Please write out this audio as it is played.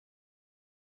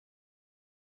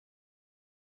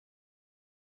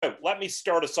So let me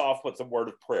start us off with a word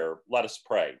of prayer. Let us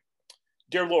pray.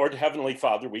 Dear Lord, Heavenly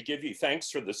Father, we give you thanks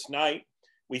for this night.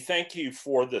 We thank you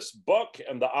for this book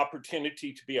and the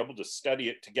opportunity to be able to study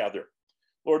it together.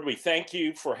 Lord, we thank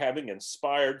you for having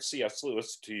inspired C.S.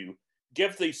 Lewis to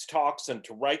give these talks and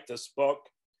to write this book.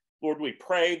 Lord, we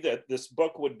pray that this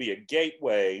book would be a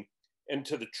gateway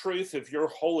into the truth of your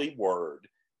holy word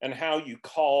and how you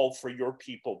call for your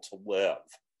people to live.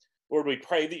 Lord, we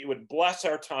pray that you would bless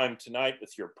our time tonight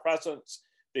with your presence,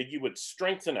 that you would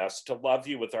strengthen us to love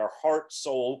you with our heart,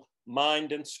 soul,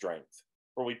 mind, and strength.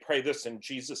 For we pray this in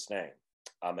Jesus' name.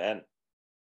 Amen.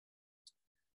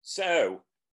 So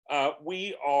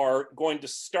we are going to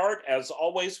start, as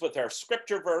always, with our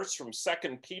scripture verse from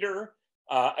 2 Peter.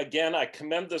 Again, I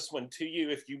commend this one to you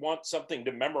if you want something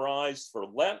to memorize for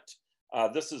Lent.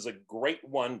 This is a great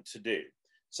one to do.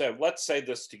 So let's say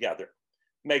this together.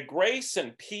 May grace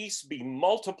and peace be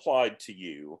multiplied to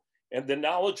you in the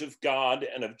knowledge of God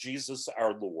and of Jesus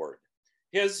our Lord.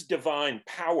 His divine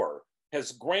power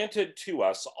has granted to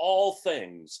us all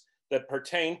things that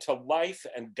pertain to life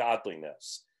and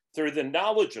godliness through the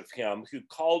knowledge of him who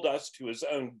called us to his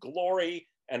own glory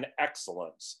and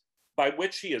excellence, by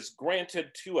which he has granted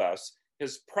to us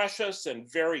his precious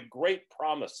and very great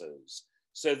promises,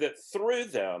 so that through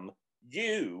them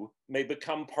you may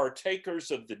become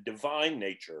partakers of the divine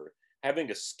nature,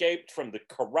 having escaped from the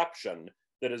corruption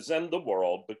that is in the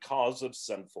world because of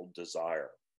sinful desire.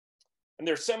 And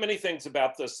there's so many things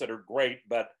about this that are great,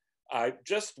 but I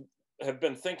just have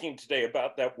been thinking today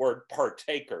about that word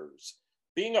partakers.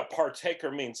 Being a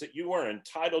partaker means that you are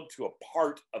entitled to a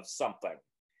part of something.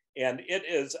 And it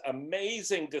is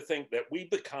amazing to think that we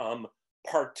become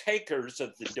partakers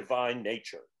of the divine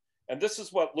nature. And this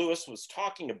is what Lewis was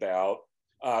talking about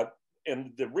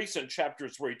in the recent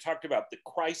chapters where he talked about the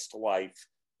Christ life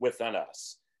within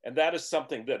us. And that is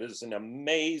something that is an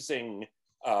amazing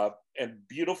and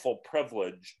beautiful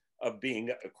privilege of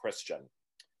being a Christian.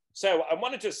 So I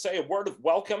wanted to say a word of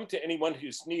welcome to anyone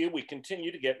who's new. We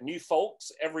continue to get new folks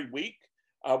every week,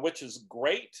 which is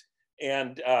great.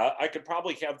 And I could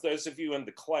probably have those of you in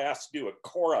the class do a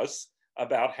chorus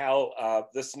about how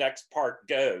this next part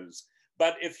goes.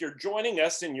 But if you're joining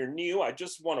us and you're new, I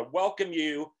just want to welcome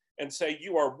you and say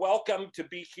you are welcome to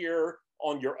be here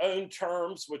on your own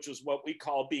terms, which is what we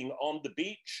call being on the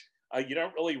beach. You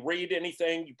don't really read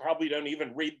anything. You probably don't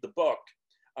even read the book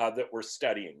that we're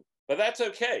studying. But that's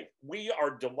okay. We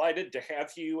are delighted to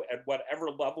have you at whatever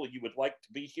level you would like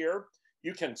to be here.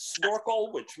 You can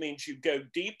snorkel, which means you go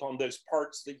deep on those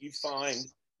parts that you find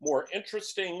more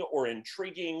interesting or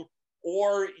intriguing,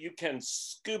 or you can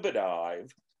scuba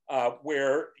dive,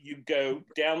 where you go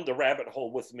down the rabbit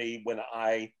hole with me when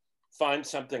I find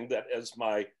something that, as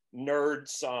my nerd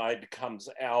side comes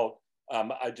out,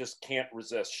 I just can't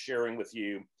resist sharing with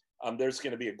you. There's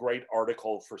going to be a great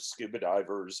article for scuba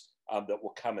divers that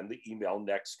will come in the email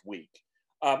next week.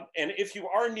 And if you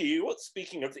are new,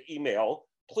 speaking of the email,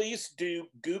 please do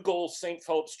Google St.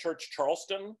 Philip's Church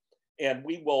Charleston, and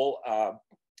we will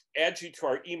add you to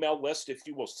our email list if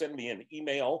you will send me an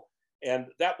email. And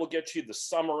that will get you the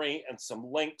summary and some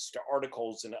links to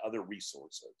articles and other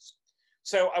resources.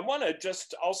 So I want to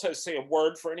just also say a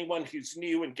word for anyone who's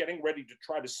new and getting ready to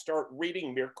try to start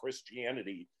reading Mere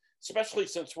Christianity, especially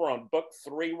since we're on book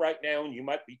 3 right now and you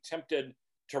might be tempted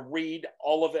to read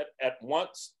all of it at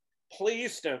once.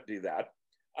 Please don't do that.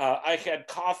 I had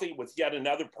coffee with yet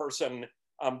another person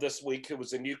this week who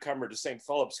was a newcomer to St.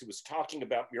 Philip's who was talking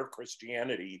about Mere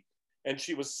Christianity. And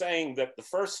she was saying that the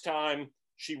first time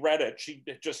she read it, she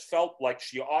just felt like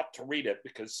she ought to read it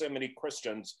because so many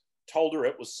Christians told her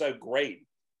it was so great.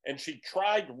 And she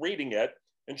tried reading it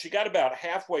and she got about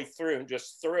halfway through and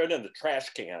just threw it in the trash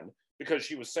can because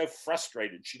she was so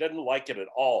frustrated. She didn't like it at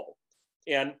all.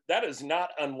 And that is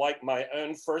not unlike my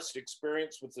own first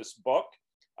experience with this book,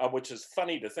 which is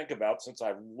funny to think about since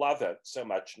I love it so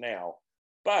much now.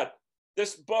 But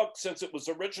this book, since it was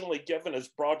originally given as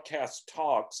broadcast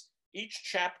talks, each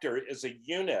chapter is a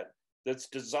unit that's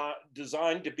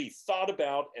designed to be thought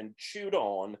about and chewed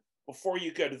on before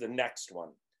you go to the next one.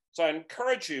 So I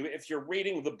encourage you, if you're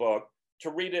reading the book,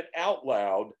 to read it out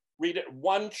loud, read it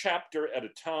one chapter at a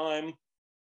time.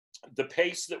 The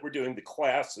pace that we're doing the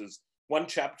class is one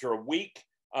chapter a week,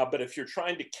 but if you're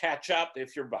trying to catch up,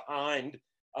 if you're behind,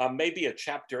 maybe a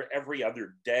chapter every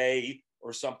other day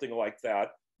or something like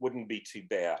that wouldn't be too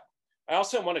bad. I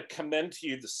also want to commend to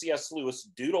you the C.S. Lewis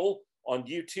Doodle on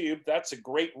YouTube. That's a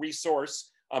great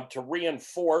resource to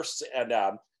reinforce and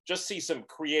just see some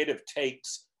creative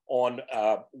takes on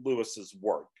Lewis's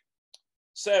work.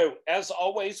 So as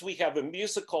always, we have a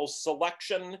musical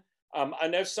selection I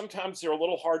know sometimes they're a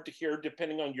little hard to hear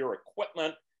depending on your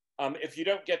equipment. If you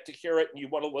don't get to hear it and you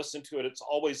want to listen to it, it's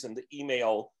always in the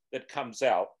email that comes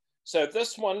out. So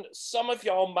this one, some of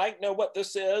y'all might know what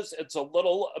this is. It's a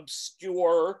little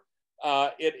obscure.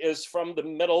 It is from the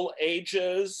Middle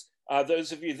Ages.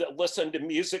 Those of you that listen to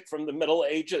music from the Middle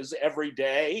Ages every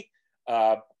day,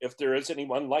 if there is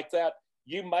anyone like that,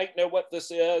 you might know what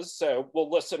this is. So we'll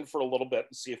listen for a little bit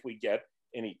and see if we get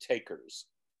any takers.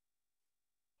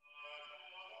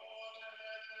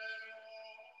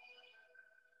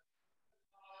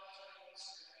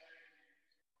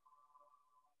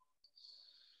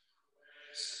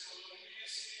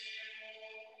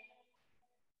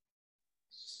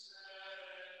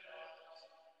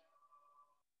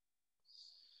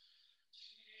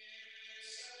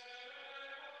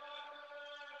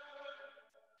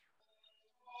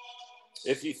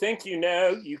 If you think you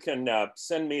know, you can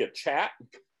send me a chat.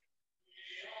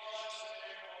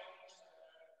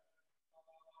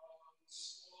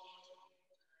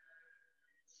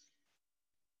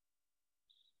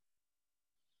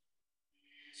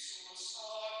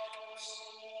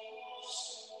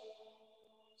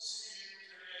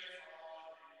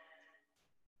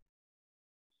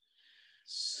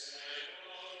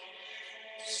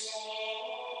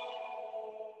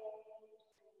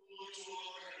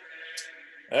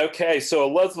 Okay, so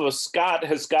Elizabeth Scott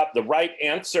has got the right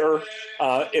answer.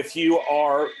 If you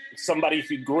are somebody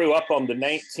who grew up on the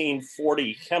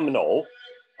 1940 hymnal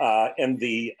in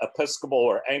the Episcopal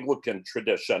or Anglican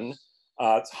tradition,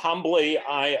 it's Humbly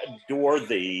I Adore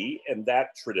Thee in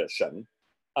that tradition.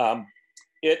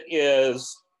 It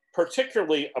is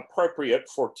particularly appropriate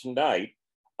for tonight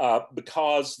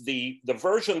because the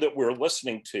version that we're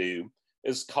listening to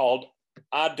is called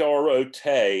Adoro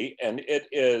Te, and it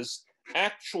is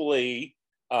actually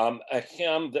a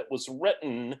hymn that was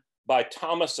written by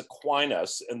Thomas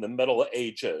Aquinas in the Middle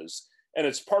Ages. And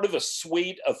it's part of a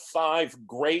suite of 5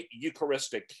 great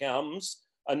Eucharistic hymns,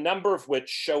 a number of which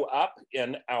show up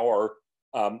in our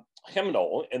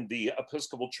hymnal in the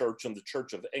Episcopal Church and the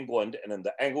Church of England and in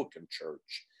the Anglican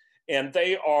Church. And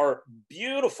they are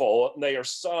beautiful. They are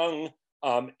sung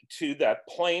to that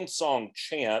plain song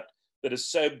chant that is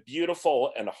so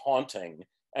beautiful and haunting.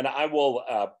 And I will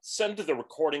send the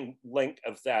recording link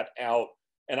of that out.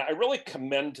 And I really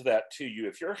commend that to you.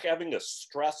 If you're having a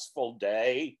stressful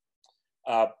day,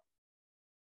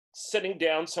 sitting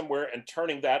down somewhere and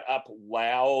turning that up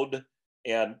loud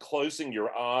and closing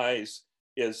your eyes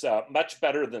is much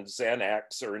better than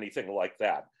Xanax or anything like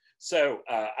that. So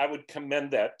I would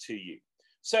commend that to you.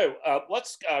 So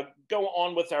let's go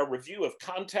on with our review of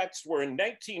context. We're in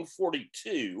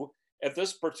 1942. At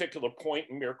this particular point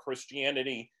in mere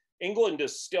Christianity, England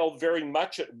is still very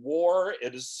much at war.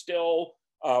 It is still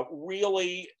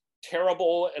really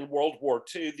terrible in World War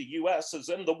II. The US is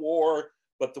in the war,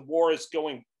 but the war is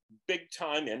going big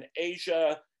time in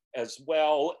Asia as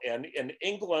well. And in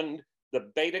England,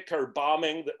 the Baedeker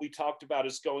bombing that we talked about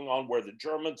is going on, where the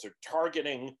Germans are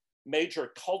targeting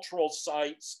major cultural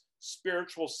sites,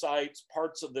 spiritual sites,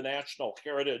 parts of the national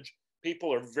heritage.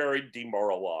 People are very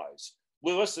demoralized.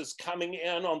 Lewis is coming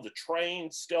in on the train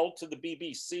still to the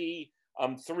BBC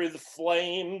through the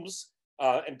flames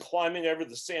and climbing over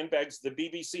the sandbags. The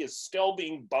BBC is still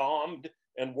being bombed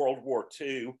in World War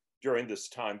II during this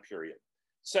time period.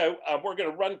 So we're going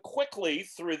to run quickly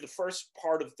through the first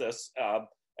part of this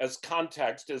as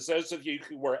context. As those of you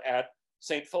who were at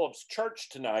St. Philip's Church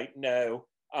tonight know,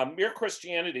 mere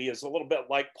Christianity is a little bit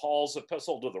like Paul's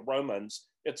epistle to the Romans.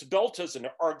 It's built as an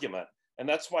argument. And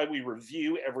that's why we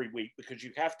review every week, because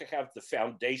you have to have the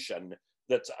foundation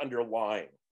that's underlying.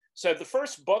 So the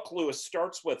first book Lewis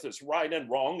starts with is Right and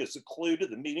Wrong as a clue to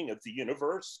the meaning of the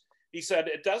universe. He said,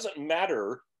 it doesn't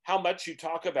matter how much you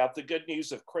talk about the good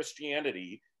news of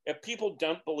Christianity. If people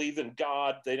don't believe in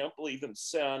God, they don't believe in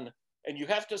sin, and you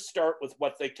have to start with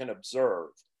what they can observe.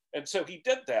 And so he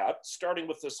did that, starting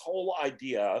with this whole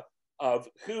idea of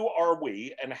who are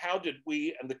we and how did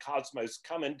we and the cosmos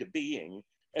come into being?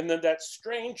 And then that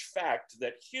strange fact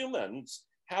that humans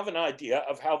have an idea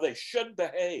of how they should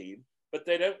behave, but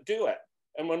they don't do it.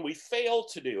 And when we fail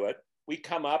to do it, we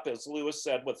come up, as Lewis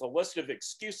said, with a list of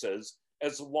excuses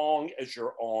as long as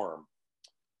your arm.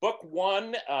 Book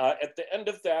 1, at the end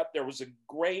of that, there was a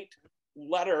great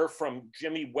letter from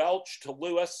Jimmy Welch to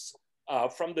Lewis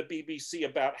from the BBC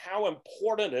about how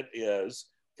important it is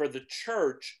for the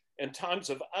church in times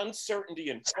of uncertainty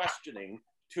and questioning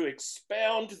to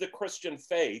expound the Christian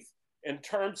faith in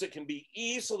terms that can be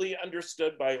easily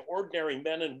understood by ordinary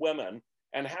men and women,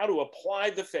 and how to apply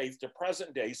the faith to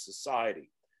present day society.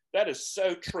 That is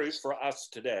so true for us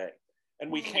today.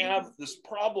 And we have this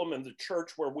problem in the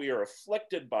church where we are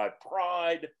afflicted by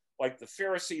pride, like the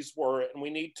Pharisees were, and we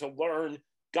need to learn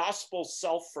gospel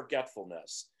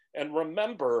self-forgetfulness and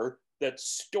remember that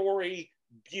story,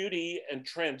 beauty, and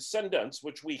transcendence,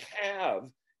 which we have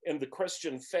in the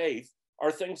Christian faith,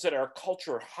 are things that our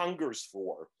culture hungers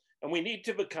for. And we need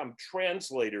to become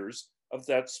translators of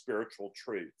that spiritual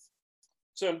truth.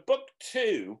 So in book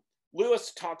 2,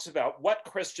 Lewis talks about what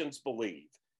Christians believe.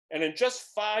 And in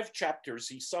just 5 chapters,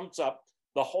 he sums up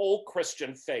the whole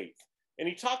Christian faith. And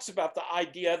he talks about the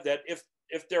idea that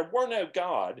if there were no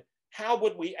God, how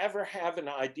would we ever have an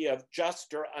idea of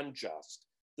just or unjust?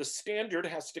 The standard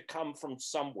has to come from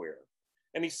somewhere.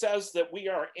 And he says that we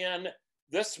are in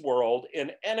this world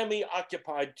in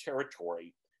enemy-occupied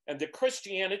territory, and that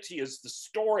Christianity is the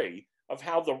story of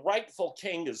how the rightful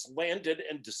king is landed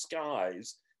in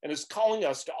disguise and is calling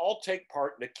us to all take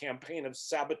part in a campaign of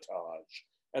sabotage.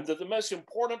 And that the most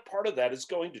important part of that is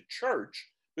going to church,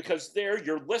 because there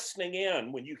you're listening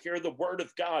in when you hear the word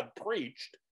of God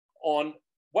preached on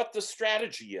what the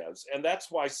strategy is. And that's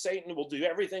why Satan will do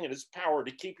everything in his power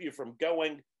to keep you from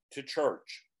going to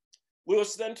church.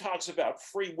 Lewis then talks about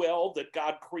free will, that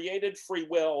God created free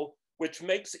will, which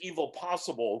makes evil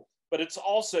possible, but it's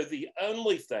also the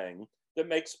only thing that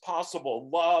makes possible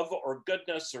love or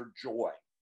goodness or joy.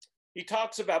 He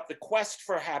talks about the quest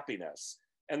for happiness,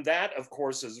 and that, of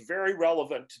course, is very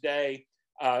relevant today.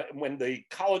 When the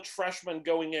college freshmen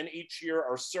going in each year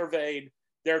are surveyed,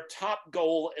 their top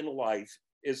goal in life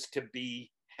is to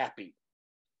be happy.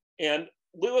 And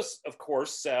Lewis, of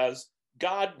course, says,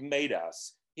 God made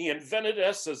us. He invented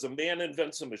us as a man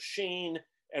invents a machine,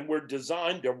 and we're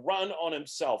designed to run on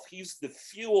himself. He's the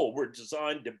fuel we're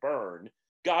designed to burn.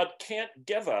 God can't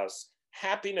give us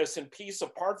happiness and peace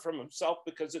apart from himself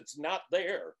because it's not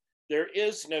there. There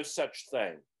is no such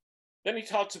thing. Then he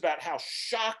talks about how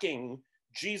shocking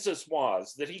Jesus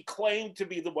was, that he claimed to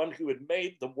be the one who had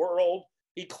made the world.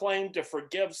 He claimed to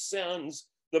forgive sins,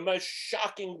 the most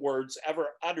shocking words ever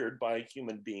uttered by a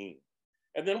human being.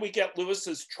 And then we get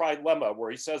Lewis's trilemma,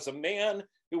 where he says a man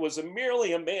who was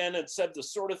merely a man and said the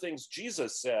sort of things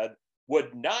Jesus said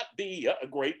would not be a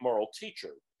great moral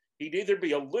teacher. He'd either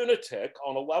be a lunatic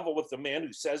on a level with the man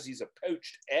who says he's a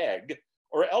poached egg,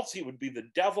 or else he would be the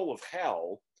devil of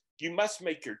hell. You must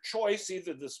make your choice.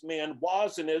 Either this man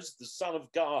was and is the Son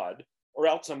of God, or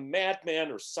else a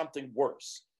madman or something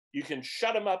worse. You can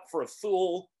shut him up for a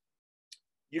fool.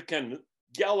 You can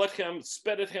yell at him,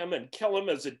 spit at him, and kill him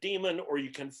as a demon, or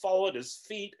you can fall at his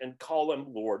feet and call him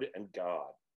Lord and God.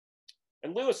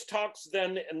 And Lewis talks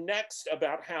then next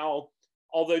about how,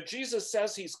 although Jesus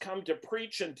says he's come to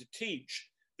preach and to teach,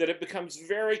 that it becomes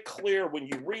very clear when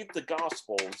you read the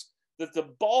Gospels that the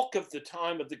bulk of the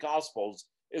time of the Gospels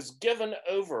is given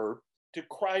over to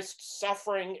Christ's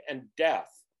suffering and death.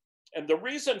 And the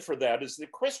reason for that is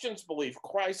that Christians believe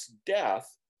Christ's death,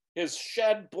 his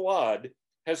shed blood,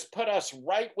 has put us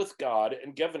right with God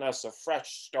and given us a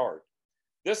fresh start.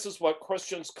 This is what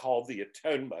Christians call the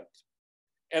atonement.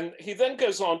 And he then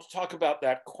goes on to talk about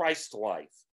that Christ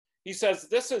life. He says,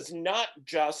 this is not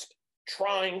just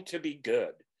trying to be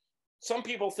good. Some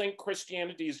people think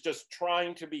Christianity is just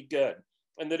trying to be good,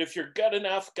 and that if you're good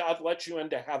enough, God lets you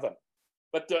into heaven.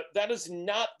 But that is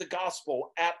not the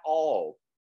gospel at all.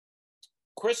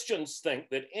 Christians think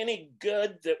that any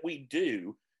good that we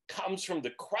do comes from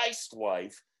the Christ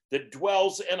life that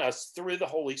dwells in us through the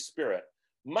Holy Spirit,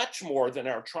 much more than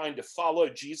our trying to follow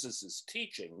Jesus's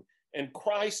teaching. And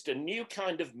Christ, a new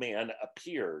kind of man,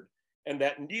 appeared, and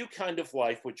that new kind of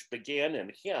life which began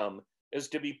in him is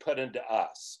to be put into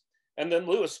us. And then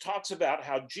Lewis talks about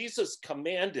how Jesus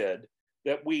commanded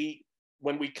that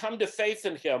when we come to faith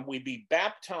in him, we be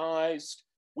baptized,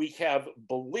 we have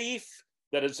belief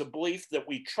that is a belief that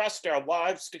we trust our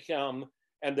lives to him,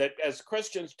 and that as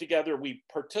Christians together, we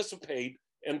participate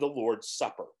in the Lord's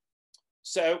Supper.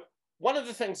 So one of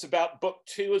the things about book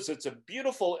 2 is it's a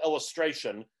beautiful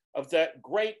illustration of that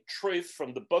great truth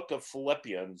from the book of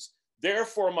Philippians.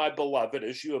 Therefore, my beloved,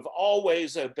 as you have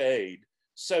always obeyed,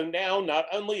 so now not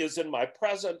only as in my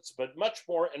presence, but much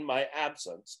more in my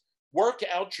absence, work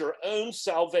out your own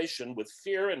salvation with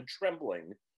fear and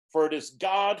trembling, for it is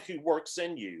God who works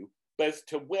in you, both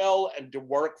to will and to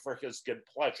work for his good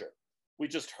pleasure. We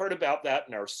just heard about that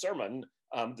in our sermon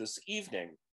this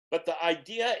evening. But the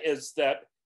idea is that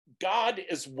God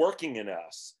is working in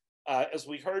us. As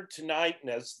we heard tonight,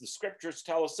 and as the scriptures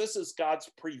tell us, this is God's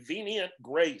prevenient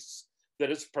grace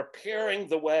that is preparing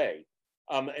the way.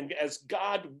 And as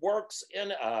God works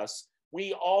in us,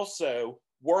 we also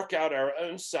work out our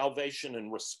own salvation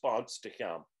in response to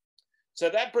him. So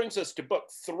that brings us to book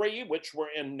 3, which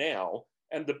we're in now.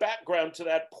 And the background to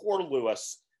that, poor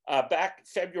Lewis, back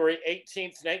February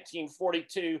 18th,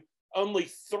 1942, only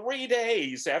 3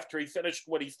 days after he finished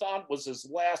what he thought was his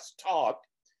last talk,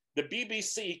 the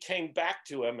BBC came back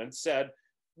to him and said,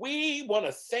 "We want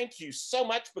to thank you so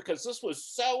much because this was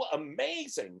so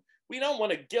amazing. We don't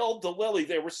want to gild the lily.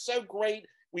 They were so great.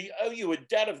 We owe you a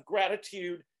debt of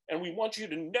gratitude, and we want you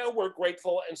to know we're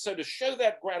grateful. And so to show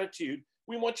that gratitude,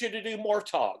 we want you to do more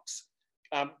talks.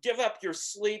 Give up your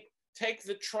sleep. Take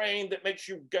the train that makes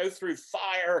you go through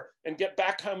fire and get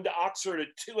back home to Oxford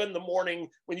at 2 in the morning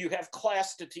when you have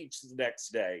class to teach the next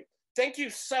day. Thank you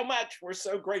so much. We're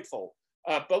so grateful."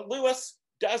 But Lewis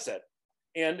does it.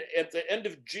 And at the end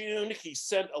of June, he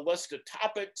sent a list of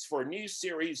topics for a new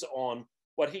series on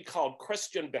what he called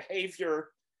Christian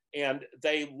behavior. And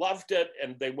they loved it.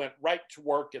 And they went right to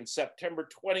work. And September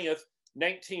 20th,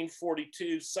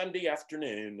 1942, Sunday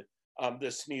afternoon,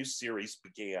 this new series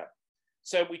began.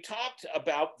 So we talked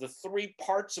about the 3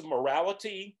 parts of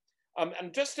morality.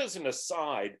 And just as an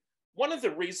aside, one of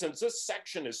the reasons this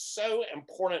section is so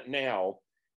important now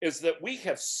is that we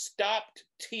have stopped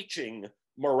teaching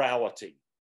morality.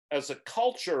 As a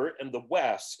culture in the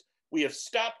West, we have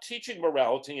stopped teaching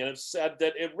morality and have said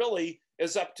that it really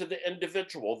is up to the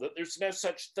individual, that there's no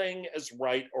such thing as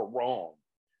right or wrong.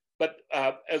 But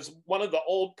as one of the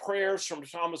old prayers from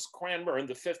Thomas Cranmer in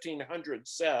the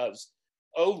 1500s says,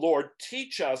 "Oh Lord,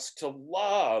 teach us to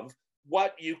love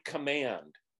what you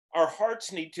command." Our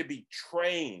hearts need to be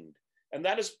trained. And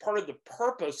that is part of the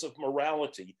purpose of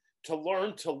morality, to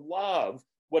learn to love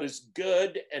what is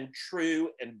good and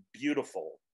true and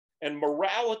beautiful. And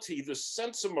morality, the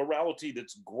sense of morality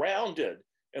that's grounded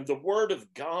in the Word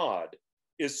of God,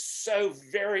 is so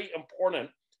very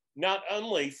important, not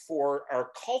only for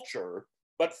our culture,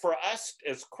 but for us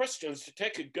as Christians to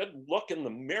take a good look in the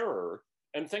mirror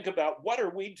and think about what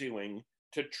are we doing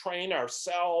to train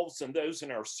ourselves and those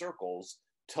in our circles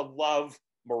to love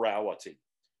morality.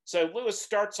 So Lewis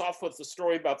starts off with the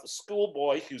story about the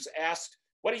schoolboy who's asked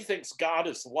what he thinks God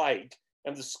is like.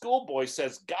 And the schoolboy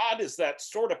says, God is that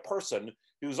sort of person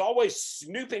who's always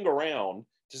snooping around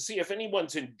to see if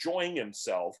anyone's enjoying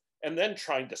himself and then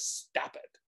trying to stop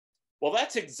it. Well,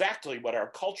 that's exactly what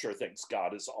our culture thinks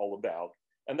God is all about.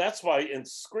 And that's why in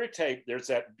Screwtape, there's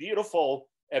that beautiful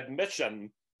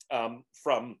admission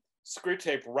from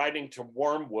Screwtape writing to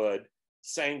Wormwood,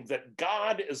 saying that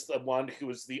God is the one who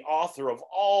is the author of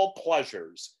all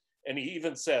pleasures. And he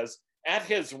even says, at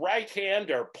his right hand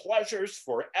are pleasures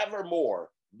forevermore.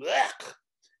 Blech!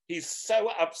 He's so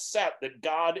upset that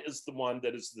God is the one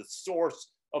that is the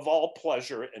source of all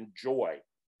pleasure and joy.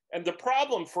 And the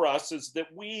problem for us is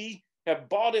that we have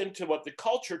bought into what the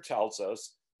culture tells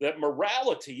us, that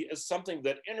morality is something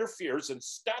that interferes and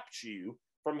stops you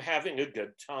from having a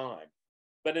good time.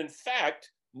 But in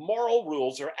fact, moral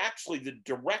rules are actually the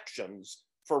directions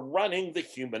for running the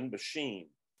human machine.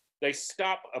 They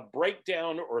stop a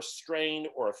breakdown or a strain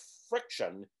or a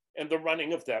friction in the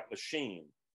running of that machine.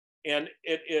 And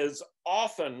it is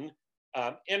often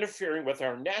interfering with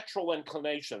our natural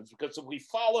inclinations, because if we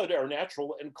followed our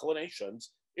natural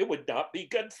inclinations, it would not be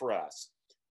good for us.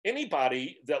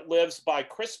 Anybody that lives by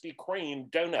Krispy Kreme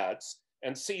donuts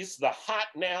and sees the hot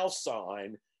now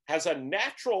sign has a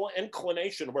natural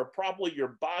inclination where probably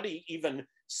your body even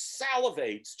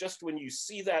salivates just when you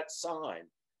see that sign.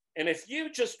 And if you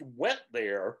just went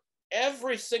there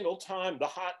every single time the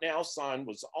hot now sign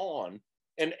was on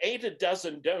and ate a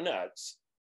dozen donuts,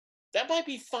 that might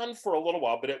be fun for a little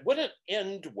while, but it wouldn't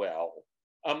end well.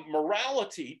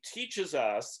 Morality teaches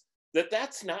us that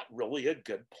that's not really a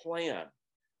good plan.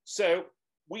 So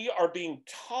we are being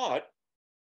taught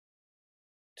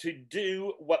to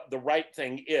do what the right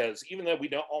thing is, even though we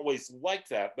don't always like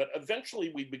that. But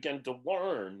eventually we begin to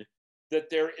learn that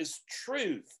there is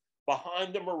truth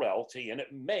behind the morality, and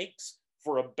it makes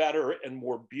for a better and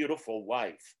more beautiful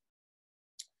life.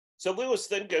 So Lewis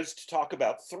then goes to talk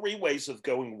about 3 ways of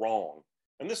going wrong.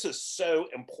 And this is so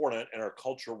important in our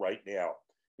culture right now.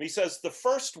 And he says the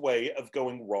first way of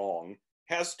going wrong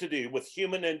has to do with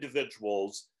human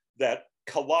individuals that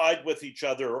collide with each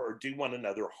other or do one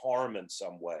another harm in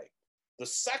some way. The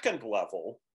second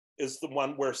level is the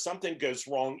one where something goes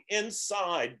wrong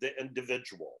inside the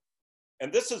individual.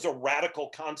 And this is a radical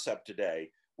concept today,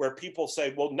 where people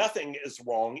say, well, nothing is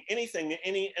wrong. Anything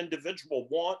any individual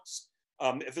wants,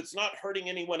 if it's not hurting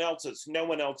anyone else, it's no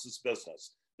one else's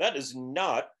business. That is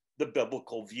not the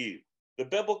biblical view. The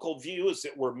biblical view is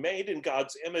that we're made in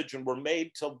God's image and we're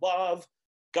made to love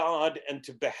God and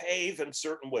to behave in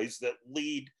certain ways that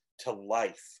lead to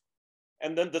life.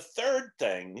 And then the third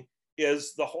thing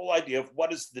is the whole idea of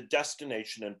what is the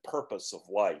destination and purpose of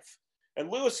life. And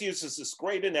Lewis uses this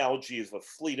great analogy of a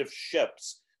fleet of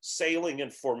ships sailing in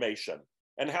formation,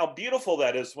 and how beautiful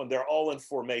that is when they're all in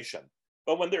formation.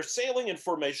 But when they're sailing in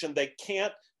formation, they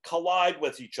can't collide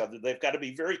with each other. They've got to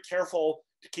be very careful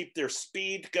to keep their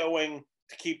speed going,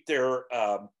 to keep their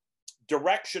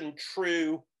direction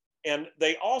true. And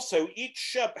they also, each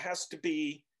ship has to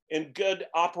be in good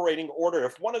operating order.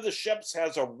 If one of the ships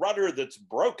has a rudder that's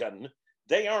broken,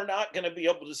 they are not going to be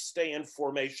able to stay in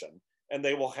formation, and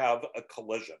they will have a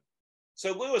collision.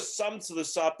 So Lewis sums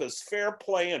this up as fair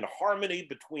play and harmony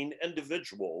between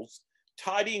individuals,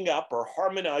 tidying up or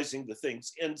harmonizing the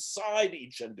things inside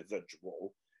each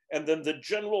individual, and then the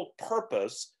general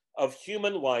purpose of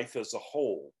human life as a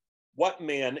whole, what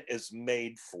man is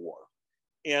made for.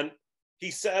 And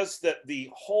he says that the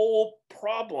whole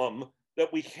problem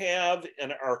that we have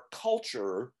in our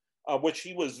culture, which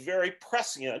he was very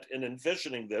prescient in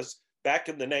envisioning this back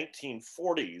in the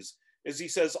 1940s, is he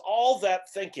says all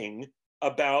that thinking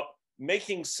about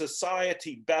making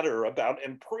society better, about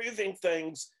improving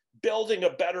things, building a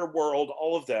better world,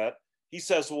 all of that, he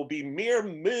says will be mere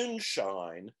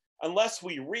moonshine unless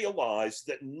we realize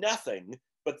that nothing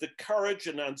but the courage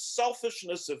and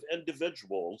unselfishness of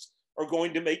individuals are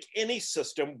going to make any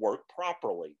system work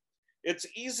properly. It's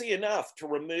easy enough to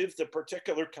remove the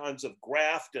particular kinds of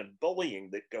graft and bullying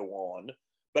that go on,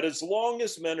 but as long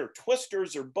as men are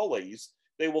twisters or bullies,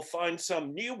 they will find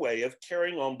some new way of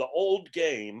carrying on the old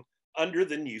game under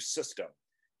the new system.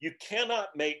 You cannot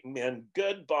make men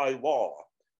good by law,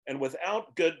 and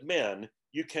without good men,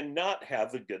 you cannot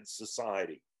have a good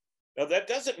society. Now, that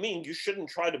doesn't mean you shouldn't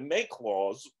try to make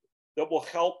laws that will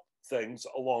help things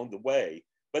along the way,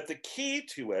 but the key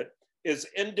to it is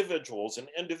individuals and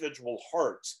individual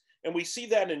hearts. And we see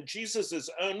that in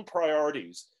Jesus's own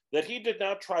priorities, that he did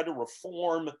not try to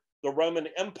reform the Roman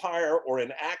Empire or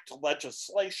enact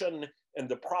legislation in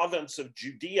the province of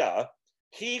Judea.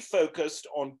 He focused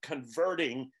on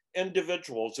converting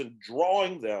individuals and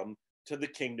drawing them to the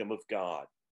kingdom of God.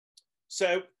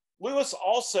 So Lewis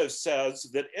also says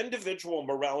that individual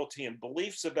morality and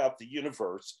beliefs about the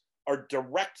universe are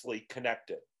directly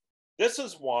connected. This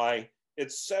is why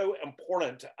it's so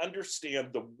important to understand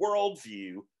the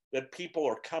worldview that people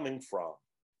are coming from.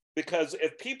 Because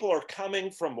if people are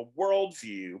coming from a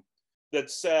worldview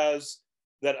that says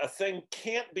that a thing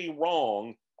can't be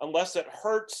wrong unless it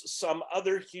hurts some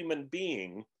other human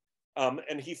being,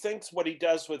 and he thinks what he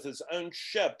does with his own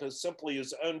ship is simply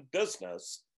his own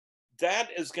business, that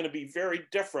is going to be very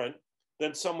different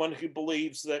than someone who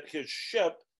believes that his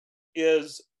ship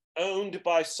is owned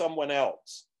by someone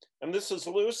else. And this is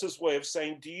Lewis's way of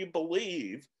saying, do you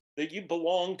believe that you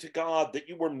belong to God, that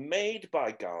you were made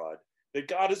by God, that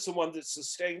God is the one that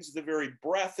sustains the very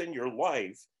breath in your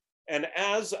life? And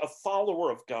as a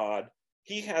follower of God,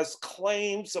 he has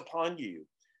claims upon you,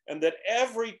 and that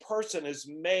every person is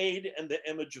made in the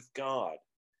image of God.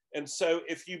 And so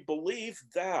if you believe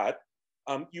that,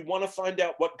 you want to find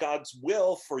out what God's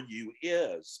will for you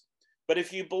is. But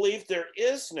if you believe there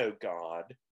is no God,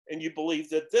 and you believe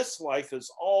that this life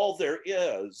is all there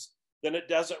is, then it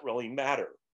doesn't really matter.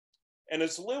 And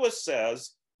as Lewis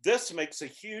says, this makes a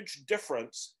huge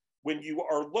difference when you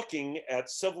are looking at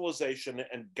civilization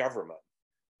and government.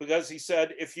 Because he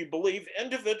said, if you believe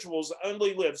individuals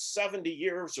only live 70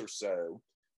 years or so,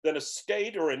 then a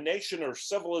state or a nation or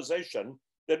civilization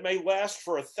that may last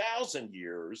for 1,000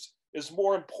 years is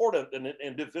more important than an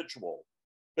individual.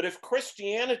 But if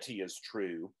Christianity is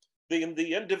true, then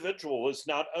the individual is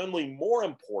not only more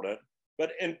important,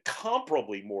 but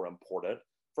incomparably more important,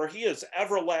 for he is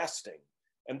everlasting.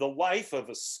 And the life of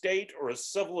a state or a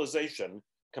civilization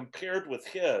compared with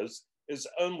his is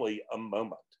only a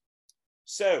moment.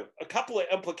 So a couple of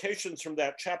implications from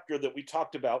that chapter that we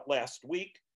talked about last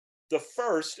week. The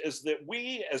first is that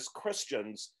we as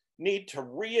Christians need to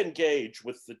re-engage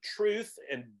with the truth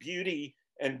and beauty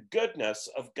and goodness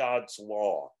of God's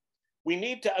law. We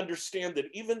need to understand that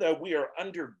even though we are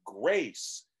under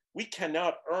grace, we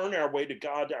cannot earn our way to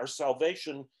God. Our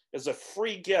salvation is a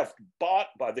free gift bought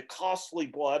by the costly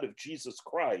blood of Jesus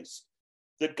Christ.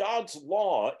 That God's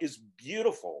law is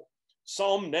beautiful.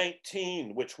 Psalm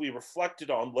 19, which we reflected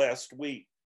on last week,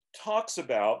 talks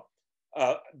about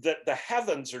that the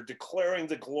heavens are declaring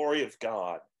the glory of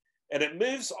God. And it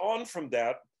moves on from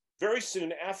that very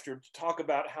soon after to talk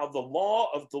about how the law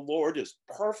of the Lord is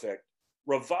perfect,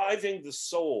 reviving the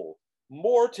soul.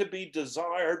 More to be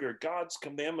desired are God's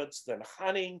commandments than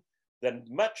honey, than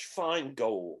much fine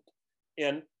gold.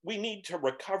 And we need to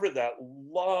recover that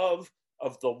love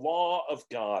of the law of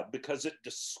God because it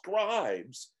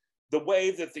describes the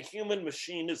way that the human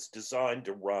machine is designed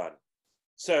to run.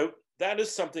 So that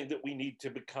is something that we need to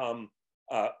become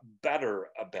better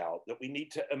about, that we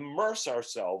need to immerse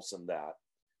ourselves in that.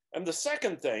 And the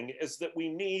second thing is that we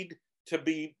need to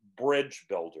be bridge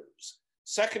builders.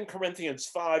 2 Corinthians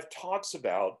 5 talks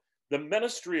about the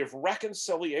ministry of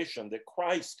reconciliation that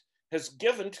Christ has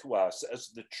given to us as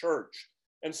the church.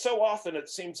 And so often it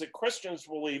seems that Christians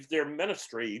believe their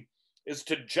ministry is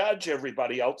to judge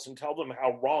everybody else and tell them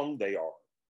how wrong they are.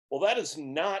 Well, that is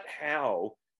not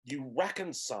how you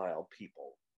reconcile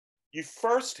people. You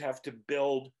first have to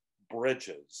build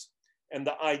bridges. And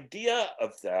the idea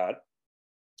of that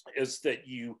is that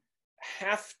you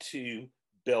have to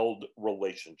build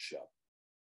relationship.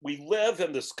 We live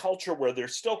in this culture where there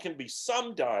still can be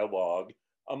some dialogue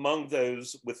among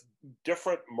those with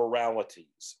different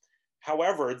moralities.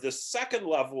 However, the second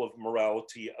level of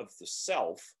morality of the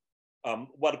self,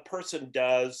 what a person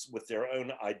does with their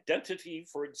own identity,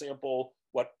 for example,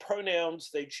 what pronouns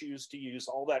they choose to use,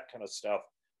 all that kind of stuff,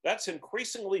 that's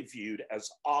increasingly viewed as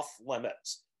off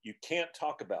limits. You can't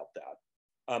talk about that.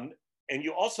 And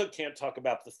you also can't talk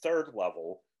about the third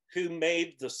level, who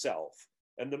made the self.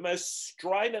 And the most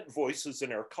strident voices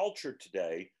in our culture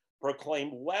today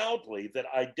proclaim loudly that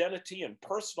identity and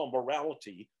personal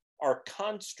morality are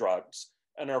constructs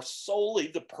and are solely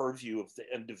the purview of the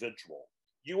individual.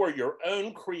 You are your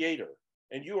own creator,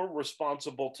 and you are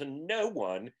responsible to no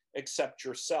one except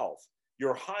yourself.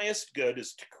 Your highest good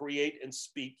is to create and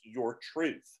speak your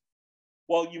truth.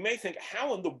 Well, you may think,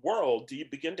 how in the world do you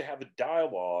begin to have a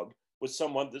dialogue with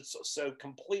someone that's so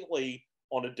completely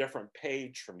on a different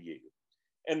page from you?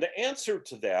 And the answer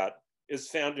to that is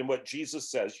found in what Jesus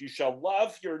says: you shall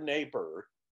love your neighbor,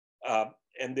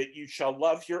 and that you shall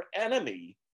love your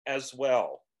enemy as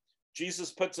well.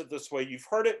 Jesus puts it this way: you've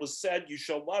heard it was said, you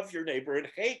shall love your neighbor and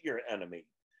hate your enemy.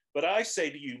 But I say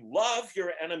to you, love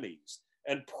your enemies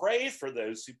and pray for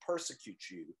those who persecute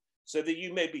you, so that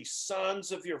you may be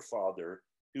sons of your Father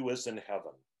who is in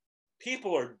heaven.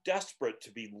 People are desperate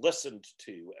to be listened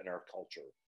to in our culture.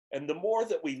 And the more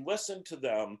that we listen to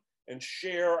them and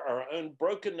share our own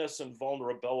brokenness and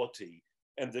vulnerability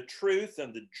and the truth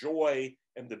and the joy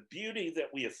and the beauty that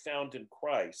we have found in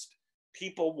Christ,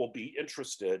 people will be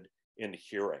interested in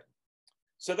hearing.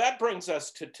 So that brings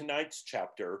us to tonight's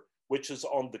chapter, which is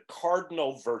on the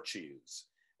cardinal virtues.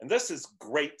 And this is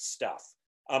great stuff.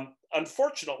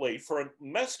 Unfortunately, for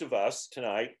most of us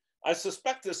tonight, I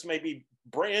suspect this may be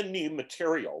brand new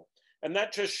material. And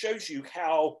that just shows you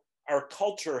how our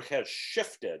culture has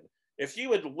shifted. If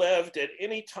you had lived at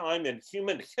any time in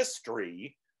human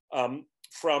history,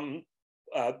 from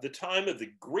the time of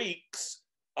the Greeks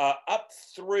up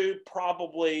through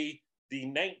probably the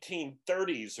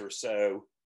 1930s or so,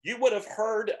 you would have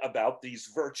heard about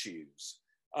these virtues,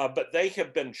 but they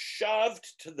have been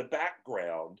shoved to the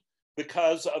background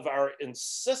because of our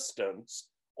insistence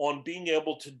on being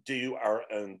able to do our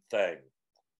own thing.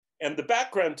 And the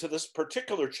background to this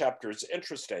particular chapter is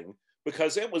interesting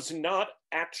because it was not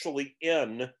actually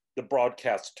in the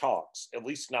broadcast talks, at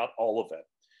least not all of it.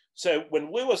 So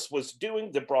when Lewis was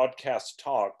doing the broadcast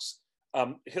talks,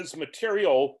 his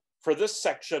material for this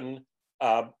section,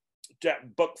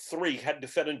 book 3, had to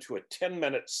fit into a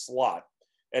 10-minute slot.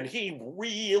 And he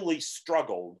really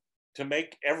struggled to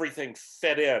make everything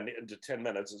fit into 10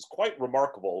 minutes. It's quite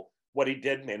remarkable what he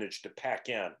did manage to pack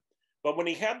in. But when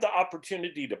he had the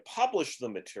opportunity to publish the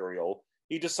material,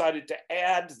 he decided to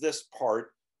add this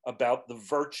part about the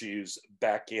virtues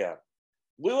back in.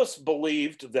 Lewis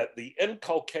believed that the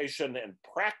inculcation and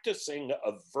practicing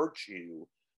of virtue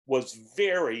was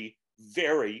very,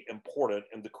 very important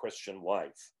in the Christian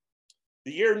life.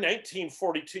 The year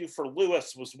 1942 for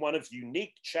Lewis was one of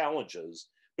unique challenges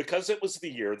because it was the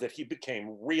year that he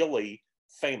became really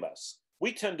famous.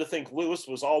 We tend to think Lewis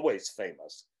was always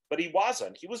famous, but he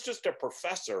wasn't. He was just a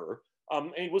professor,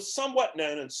 and he was somewhat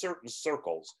known in certain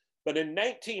circles. But in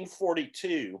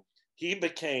 1942, he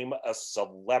became a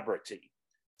celebrity,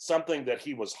 something that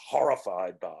he was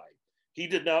horrified by. He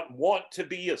did not want to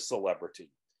be a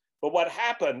celebrity. But what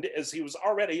happened is he was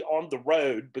already on the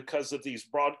road because of these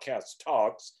broadcast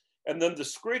talks, and then the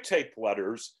Screwtape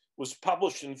Letters was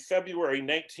published in February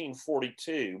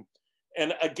 1942,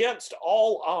 and against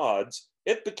all odds,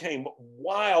 it became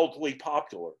wildly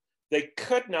popular. They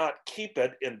could not keep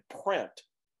it in print.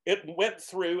 It went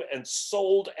through and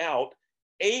sold out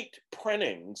 8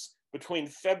 printings between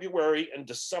February and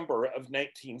December of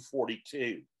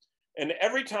 1942. And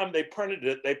every time they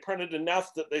printed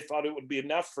enough that they thought it would be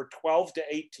enough for 12 to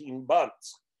 18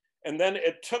 months. And then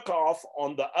it took off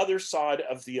on the other side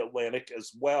of the Atlantic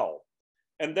as well.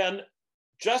 And then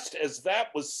just as that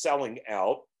was selling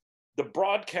out, the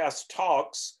broadcast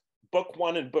talks, book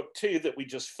 1 and book 2 that we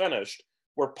just finished,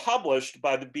 were published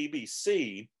by the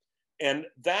BBC, and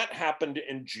that happened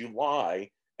in July,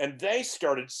 and they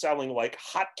started selling like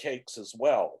hotcakes as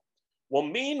well. Well,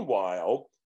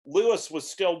 meanwhile, Lewis was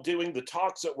still doing the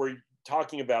talks that we're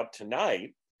talking about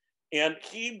tonight, and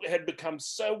he had become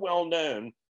so well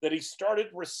known that he started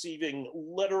receiving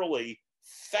literally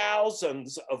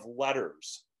thousands of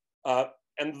letters.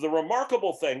 And the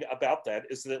remarkable thing about that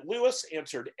is that Lewis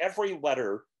answered every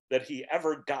letter that he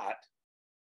ever got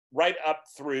right up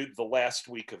through the last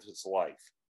week of his life.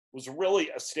 It was really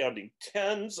astounding.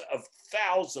 Tens of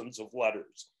thousands of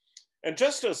letters. And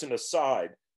just as an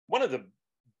aside, one of the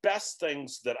best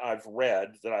things that I've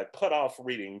read that I put off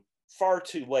reading far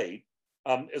too late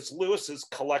is Lewis's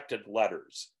collected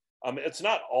letters. It's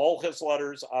not all his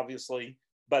letters, obviously,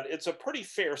 but it's a pretty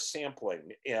fair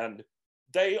sampling, and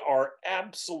they are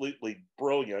absolutely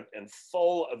brilliant and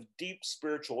full of deep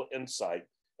spiritual insight.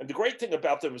 And the great thing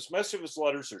about them is most of his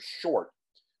letters are short.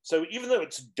 So even though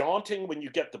it's daunting when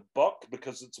you get the book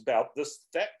because it's about this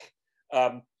thick,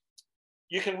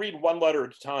 you can read one letter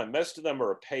at a time. Most of them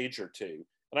are a page or two.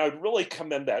 And I would really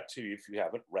commend that to you if you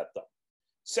haven't read them.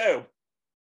 So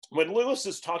when Lewis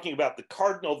is talking about the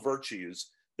cardinal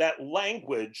virtues, that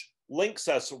language links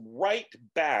us right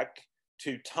back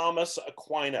to Thomas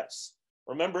Aquinas.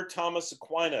 Remember Thomas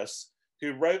Aquinas,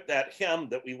 who wrote that hymn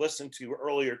that we listened to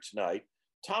earlier tonight?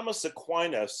 Thomas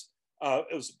Aquinas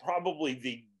was probably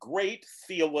the great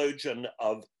theologian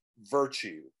of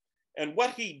virtue. And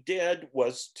what he did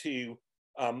was to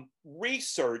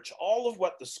research all of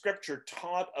what the scripture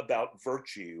taught about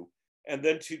virtue, and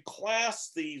then to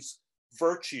class these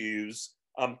virtues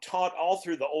taught all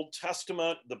through the Old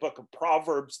Testament, the book of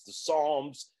Proverbs, the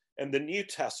Psalms, and the New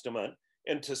Testament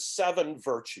into 7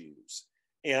 virtues.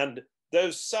 And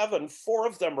those 7, 4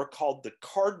 of them are called the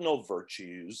cardinal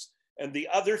virtues, and the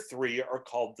other 3 are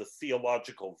called the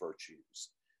theological virtues.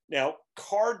 Now,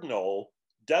 cardinal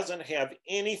doesn't have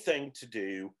anything to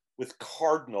do with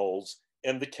cardinals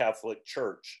in the Catholic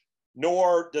Church,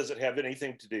 nor does it have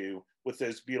anything to do with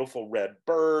those beautiful red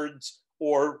birds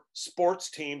or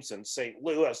sports teams in St.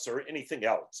 Louis or anything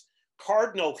else.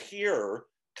 Cardinal here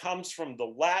comes from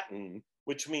the Latin,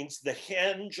 which means the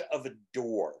hinge of a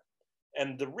door.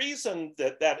 And the reason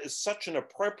that that is such an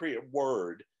appropriate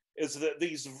word is that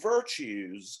these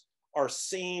virtues are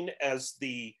seen as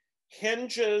the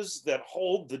hinges that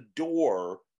hold the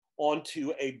door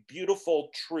onto a beautiful,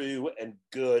 true, and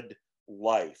good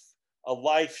life, a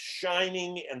life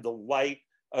shining in the light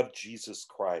of Jesus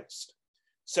Christ.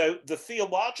 So the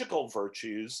theological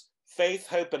virtues, faith,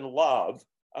 hope, and love,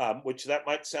 which that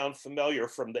might sound familiar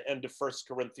from the end of 1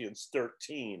 Corinthians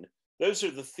 13, those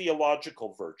are the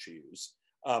theological virtues.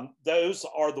 Those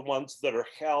are the ones that are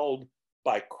held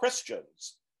by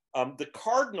Christians. The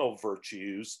cardinal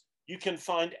virtues, you can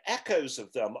find echoes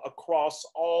of them across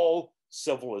all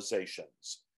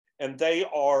civilizations. And they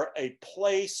are a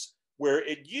place where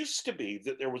it used to be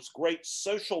that there was great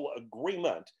social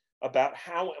agreement about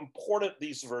how important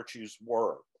these virtues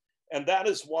were. And that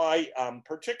is why,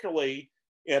 particularly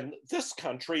in this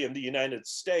country, in the United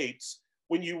States,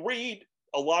 when you read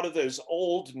a lot of those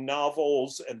old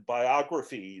novels and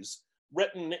biographies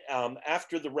written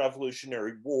after the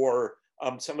Revolutionary War,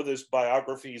 some of those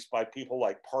biographies by people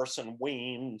like Parson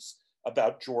Weems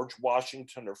about George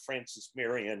Washington or Francis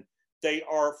Marion, they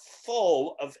are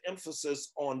full of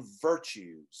emphasis on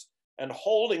virtues and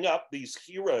holding up these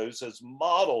heroes as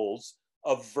models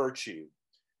of virtue.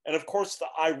 And of course, the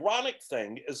ironic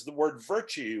thing is the word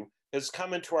virtue has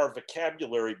come into our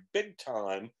vocabulary big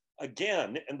time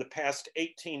again in the past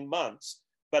 18 months,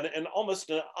 but in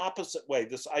almost an opposite way,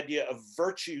 this idea of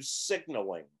virtue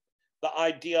signaling, the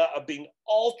idea of being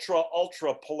ultra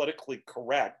politically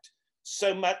correct,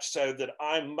 so much so that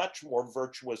I'm much more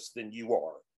virtuous than you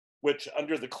are, which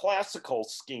under the classical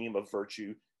scheme of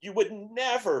virtue, you would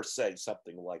never say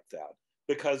something like that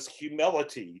because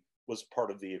humility was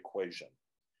part of the equation.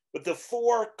 But the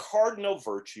 4 cardinal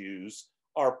virtues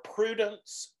are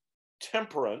prudence,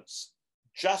 temperance,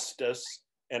 justice,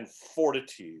 and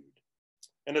fortitude.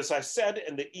 And as I said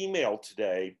in the email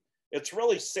today, it's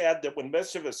really sad that when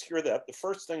most of us hear that, the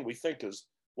first thing we think is,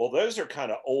 well, those are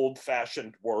kind of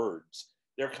old-fashioned words.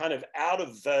 They're kind of out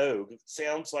of vogue. It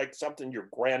sounds like something your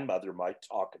grandmother might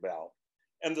talk about.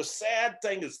 And the sad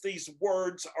thing is these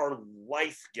words are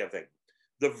life-giving.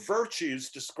 The virtues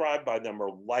described by them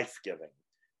are life-giving.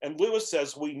 And Lewis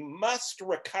says we must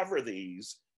recover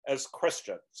these as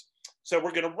Christians. So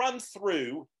we're going to run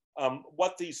through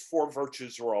what these 4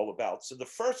 virtues are all about. So the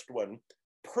first one,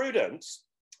 prudence,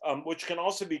 which can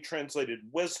also be translated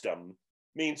wisdom,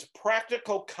 means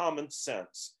practical common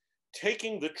sense.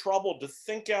 taking the trouble to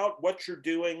think out what you're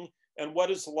doing and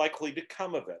what is likely to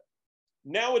come of it.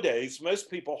 Nowadays, most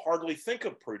people hardly think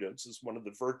of prudence as one of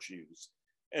the virtues.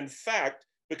 In fact,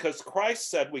 because Christ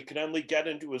said we can only get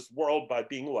into his world by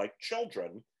being like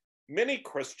children, many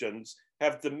Christians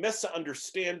have the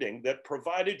misunderstanding that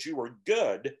provided you are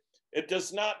good, it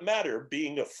does not matter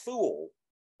being a fool,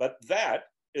 but that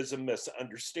is a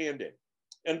misunderstanding.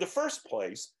 In the first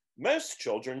place, most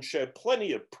children show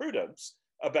plenty of prudence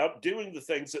about doing the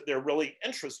things that they're really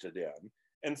interested in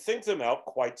and think them out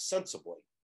quite sensibly.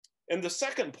 In the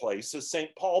second place, as St.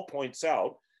 Paul points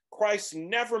out, Christ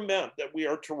never meant that we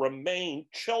are to remain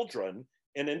children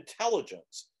in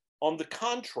intelligence. On the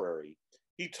contrary,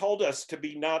 he told us to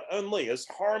be not only as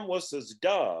harmless as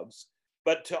doves,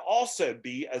 but to also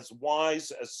be as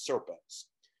wise as serpents.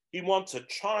 He wants a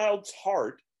child's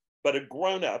heart, but a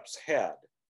grown-up's head.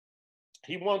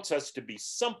 He wants us to be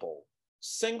simple,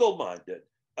 single-minded,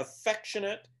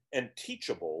 affectionate, and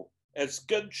teachable, as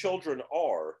good children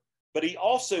are, but he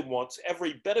also wants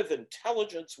every bit of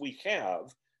intelligence we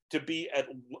have to be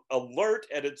alert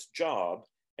at its job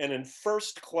and in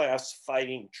first-class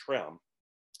fighting trim.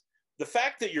 The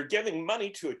fact that you're giving money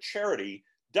to a charity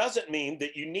doesn't mean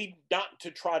that you need not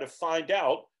to try to find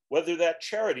out whether that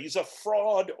charity is a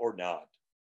fraud or not.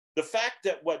 The fact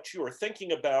that what you are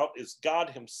thinking about is God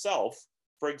himself,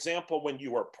 for example, when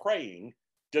you are praying,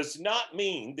 does not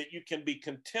mean that you can be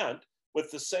content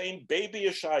with the same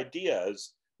babyish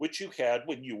ideas which you had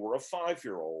when you were a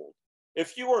 5-year-old.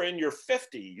 If you are in your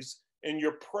 50s and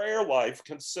your prayer life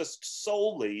consists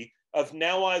solely of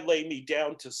now I lay me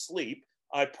down to sleep,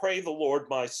 I pray the Lord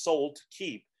my soul to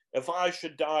keep. If I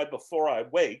should die before I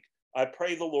wake, I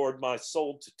pray the Lord my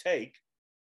soul to take.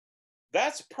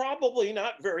 That's probably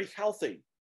not very healthy.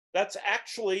 That's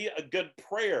actually a good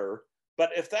prayer,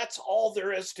 but if that's all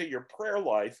there is to your prayer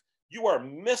life, you are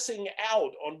missing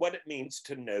out on what it means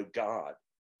to know God.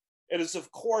 It is,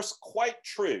 of course, quite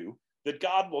true that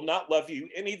God will not love you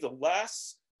any the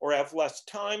less or have less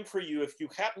time for you if you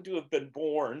happen to have been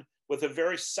born with a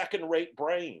very second-rate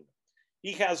brain.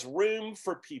 He has room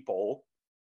for people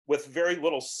with very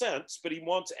little sense, but he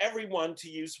wants everyone to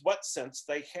use what sense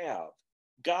they have.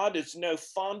 God is no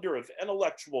fonder of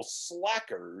intellectual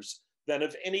slackers than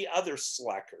of any other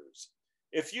slackers.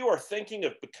 If you are thinking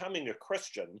of becoming a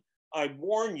Christian, I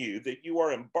warn you that you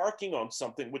are embarking on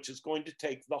something which is going to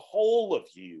take the whole of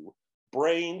you,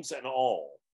 brains and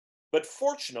all. But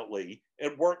fortunately,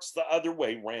 it works the other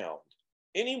way round.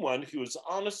 Anyone who is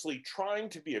honestly trying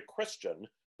to be a Christian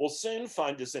will soon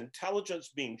find his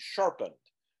intelligence being sharpened.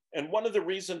 And one of the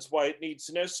reasons why it needs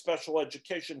no special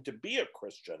education to be a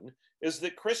Christian is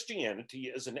that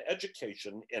Christianity is an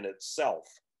education in itself.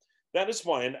 That is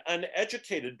why an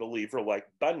uneducated believer like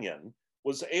Bunyan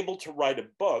was able to write a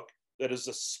book that has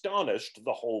astonished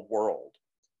the whole world.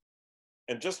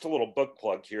 And just a little book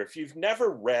plug here. If you've never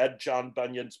read John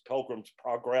Bunyan's Pilgrim's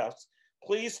Progress,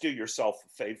 please do yourself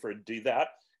a favor and do that.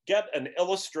 Get an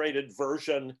illustrated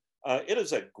version. It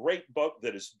is a great book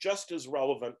that is just as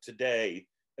relevant today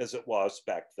as it was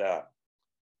back then.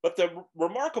 But the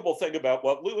remarkable thing about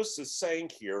what Lewis is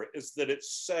saying here is that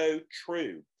it's so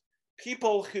true.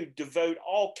 People who devote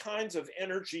all kinds of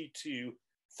energy to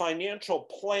financial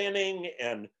planning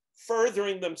and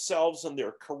furthering themselves in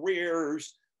their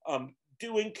careers,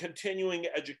 doing continuing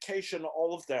education,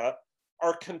 all of that,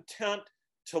 are content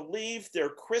to leave their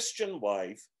Christian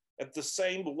life at the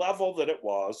same level that it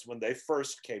was when they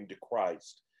first came to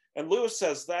Christ. And Lewis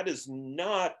says that is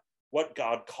not what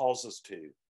God calls us to,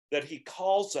 that he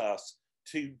calls us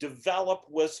to develop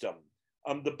wisdom.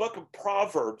 The book of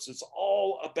Proverbs is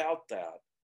all about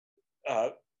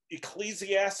that.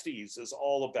 Ecclesiastes is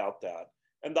all about that.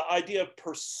 And the idea of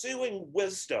pursuing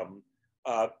wisdom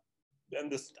and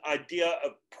this idea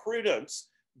of prudence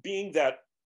being that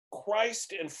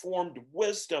Christ-informed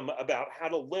wisdom about how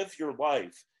to live your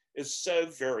life is so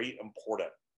very important.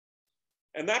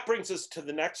 And that brings us to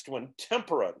the next one,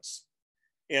 temperance.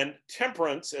 And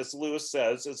temperance, as Lewis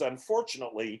says, is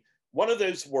unfortunately one of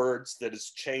those words that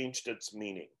has changed its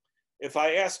meaning. If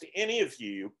I asked any of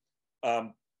you,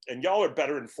 and y'all are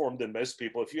better informed than most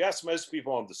people, if you ask most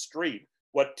people on the street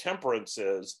what temperance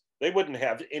is, they wouldn't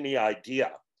have any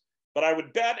idea. But I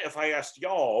would bet if I asked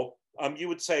y'all, you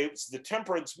would say it's the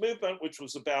temperance movement, which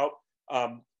was about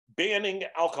banning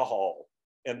alcohol,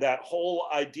 and that whole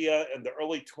idea in the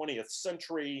early 20th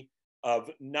century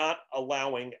of not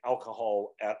allowing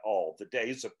alcohol at all, the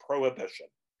days of prohibition.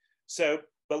 So,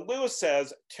 but Lewis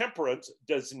says temperance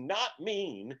does not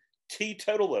mean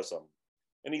teetotalism.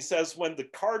 And he says when the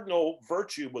cardinal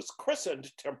virtue was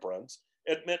christened temperance,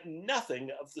 it meant nothing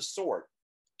of the sort.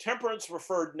 Temperance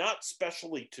referred not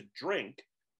specially to drink,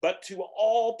 but to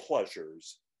all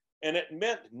pleasures, and it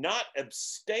meant not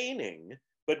abstaining,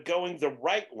 but going the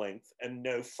right length and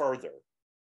no further.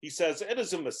 He says, it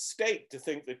is a mistake to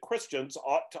think that Christians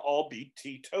ought to all be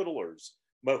teetotalers.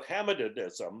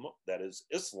 Mohammedanism, that is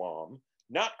Islam,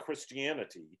 not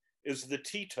Christianity, is the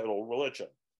teetotal religion.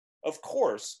 Of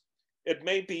course, it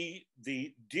may be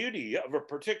the duty of a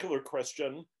particular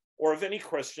Christian or of any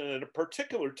Christian at a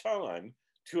particular time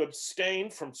to abstain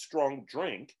from strong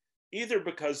drink, either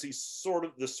because he's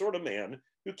the sort of man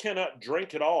who cannot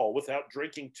drink at all without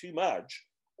drinking too much,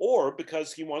 or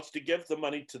because he wants to give the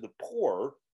money to the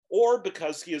poor, or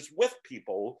because he is with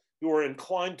people who are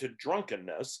inclined to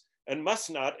drunkenness and must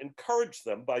not encourage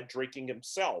them by drinking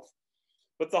himself.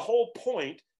 But the whole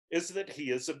point is that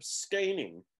he is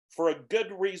abstaining for a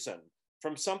good reason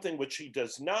from something which he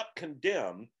does not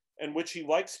condemn and which he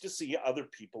likes to see other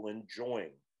people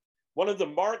enjoying. One of the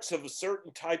marks of a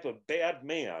certain type of bad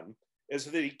man is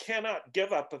that he cannot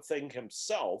give up a thing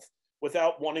himself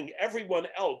without wanting everyone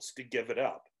else to give it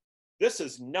up. This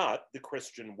is not the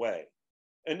Christian way.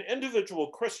 An individual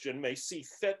Christian may see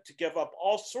fit to give up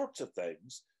all sorts of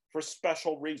things for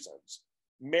special reasons,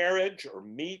 marriage or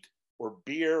meat or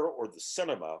beer or the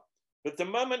cinema, but the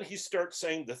moment he starts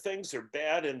saying the things are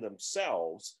bad in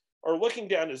themselves or looking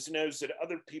down his nose at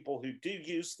other people who do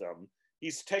use them,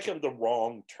 he's taken the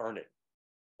wrong turning.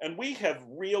 And we have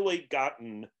really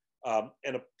gotten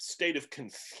in a state of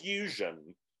confusion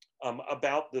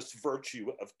about this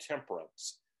virtue of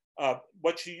temperance.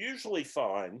 What you usually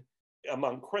find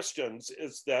among Christians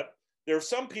is that there are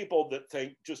some people that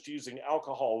think, just using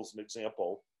alcohol as an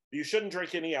example, you shouldn't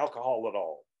drink any alcohol at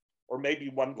all, or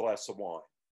maybe one glass of wine.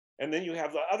 And then you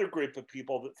have the other group of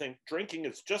people that think drinking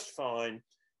is just fine,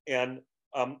 and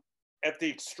at the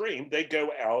extreme, they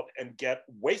go out and get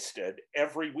wasted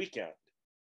every weekend.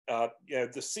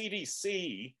 The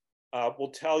CDC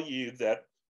will tell you that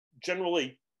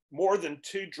generally more than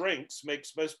 2 drinks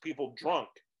makes most people drunk.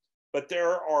 But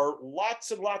there are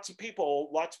lots and lots of people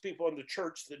in the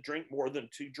church that drink more than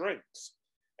 2 drinks.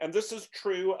 And this is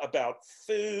true about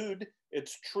food.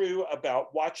 It's true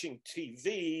about watching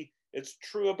TV. It's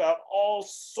true about all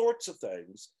sorts of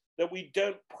things that we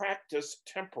don't practice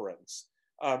temperance.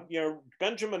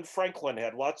 Benjamin Franklin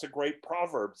had lots of great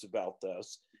proverbs about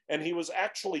this, and he was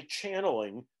actually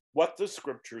channeling what the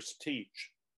scriptures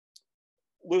teach.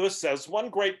 Lewis says, one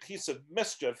great piece of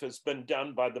mischief has been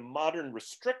done by the modern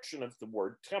restriction of the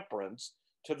word temperance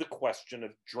to the question of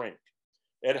drink.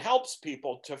 It helps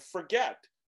people to forget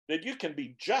that you can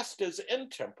be just as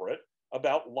intemperate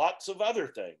about lots of other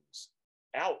things.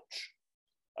 Ouch.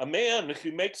 A man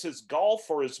who makes his golf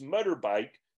or his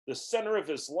motorbike the center of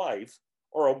his life,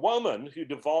 or a woman who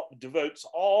devotes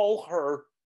all her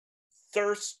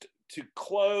thirst to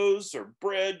clothes or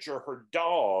bridge or her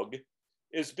dog,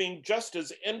 is being just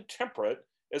as intemperate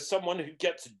as someone who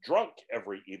gets drunk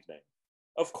every evening.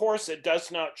 Of course, it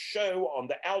does not show on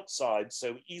the outside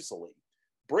so easily.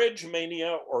 Bridge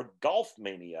mania or golf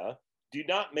mania do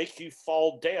not make you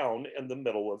fall down in the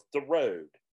middle of the road.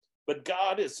 But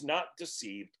God is not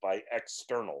deceived by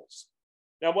externals.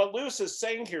 Now, what Lewis is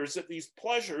saying here is that these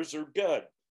pleasures are good.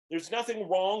 There's nothing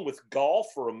wrong with golf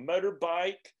or a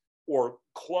motorbike or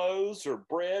clothes or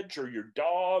bridge or your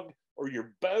dog or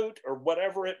your boat or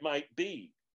whatever it might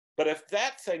be. But if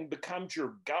that thing becomes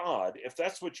your God, if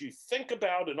that's what you think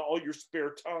about in all your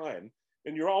spare time,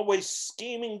 and you're always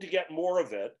scheming to get more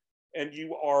of it, and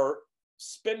you are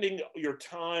spending your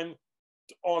time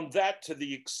on that to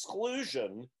the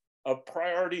exclusion of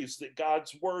priorities that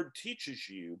God's word teaches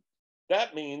you,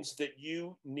 that means that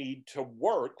you need to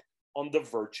work on the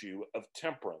virtue of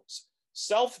temperance.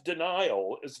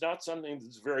 Self-denial is not something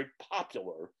that's very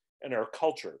popular in our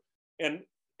culture. And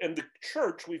in the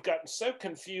church, we've gotten so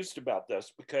confused about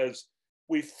this because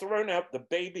we've thrown out the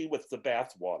baby with the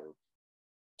bathwater.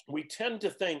 We tend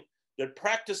to think that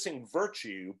practicing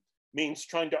virtue means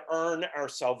trying to earn our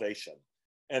salvation.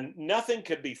 And nothing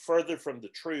could be further from the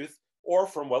truth or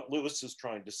from what Lewis is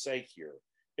trying to say here.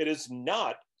 It is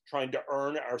not trying to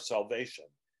earn our salvation.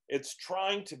 It's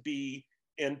trying to be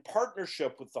in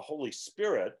partnership with the Holy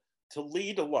Spirit to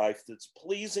lead a life that's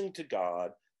pleasing to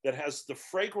God, that has the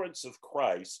fragrance of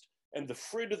Christ and the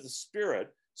fruit of the Spirit,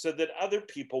 so that other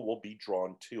people will be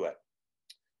drawn to it.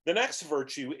 The next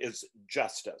virtue is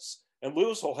justice. And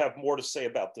Lewis will have more to say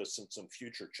about this in some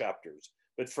future chapters.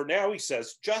 But for now, he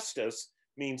says justice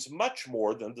means much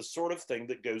more than the sort of thing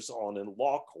that goes on in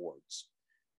law courts.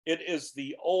 It is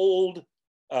the old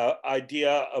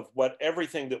idea of what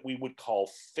everything that we would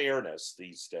call fairness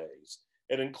these days.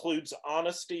 It includes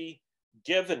honesty,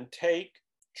 give and take,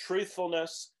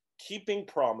 truthfulness, keeping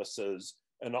promises,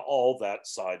 and all that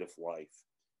side of life.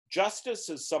 Justice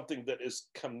is something that is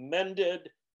commended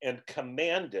and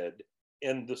commanded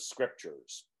in the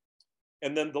scriptures.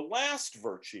 And then the last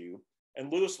virtue,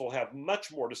 and Lewis will have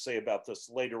much more to say about this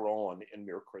later on in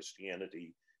Mere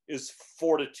Christianity, is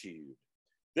fortitude.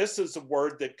 This is a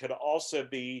word that could also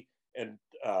be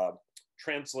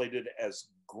translated as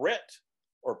grit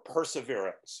or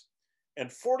perseverance.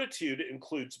 And fortitude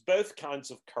includes both kinds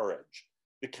of courage,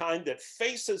 the kind that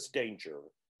faces danger,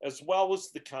 as well as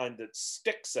the kind that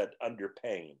sticks it under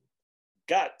pain.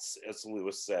 Guts, as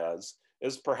Lewis says,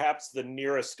 is perhaps the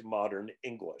nearest modern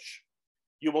English.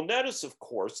 You will notice, of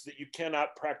course, that you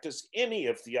cannot practice any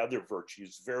of the other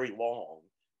virtues very long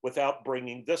without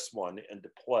bringing this one into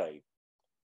play.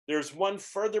 There's one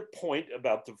further point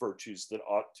about the virtues that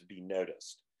ought to be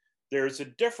noticed. There's a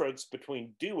difference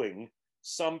between doing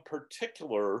some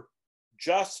particular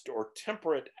just or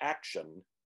temperate action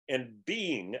and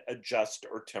being a just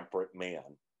or temperate man.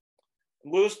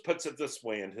 Lewis puts it this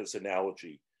way in his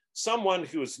analogy. Someone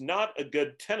who is not a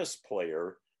good tennis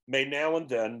player may now and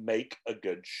then make a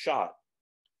good shot.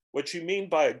 What you mean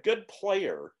by a good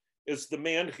player is the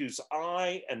man whose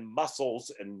eye and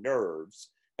muscles and nerves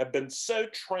have been so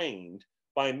trained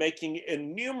by making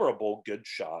innumerable good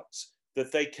shots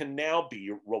that they can now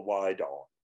be relied on.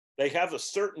 They have a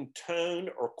certain tone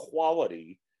or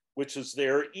quality which is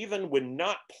there even when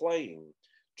not playing,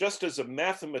 just as a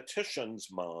mathematician's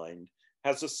mind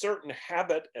has a certain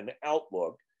habit and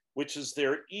outlook which is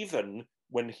there even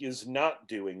when he is not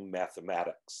doing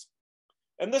mathematics.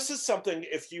 And this is something,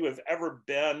 if you have ever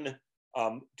been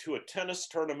to a tennis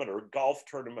tournament or golf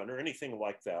tournament or anything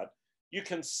like that, you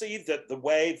can see that the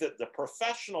way that the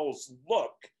professionals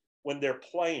look when they're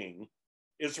playing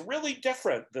is really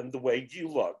different than the way you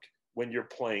look when you're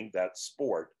playing that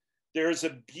sport. There's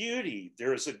a beauty,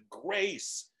 there's a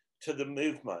grace to the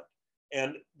movement.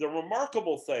 And the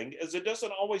remarkable thing is it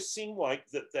doesn't always seem like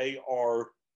that they are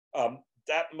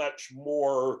that much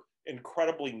more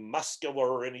incredibly muscular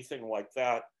or anything like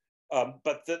that,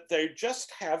 but that they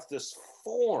just have this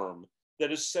form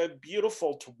that is so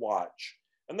beautiful to watch.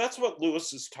 And that's what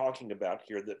Lewis is talking about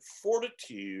here, that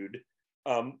fortitude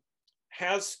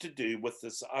has to do with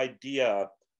this idea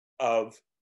of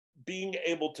being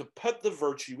able to put the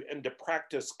virtue into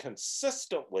practice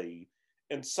consistently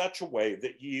in such a way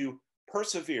that you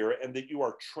persevere and that you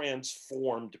are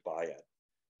transformed by it.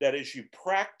 That as you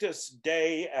practice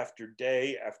day after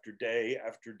day after day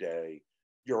after day,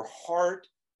 your heart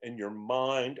and your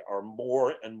mind are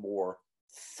more and more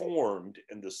formed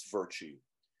in this virtue.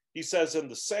 He says, in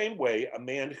the same way, a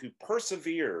man who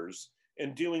perseveres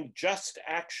in doing just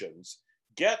actions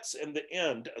gets in the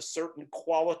end a certain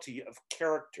quality of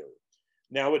character.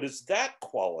 Now, it is that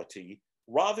quality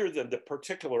rather than the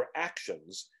particular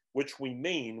actions which we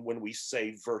mean when we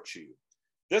say virtue.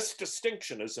 This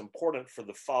distinction is important for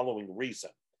the following reason.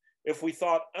 If we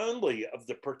thought only of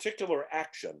the particular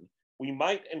action, we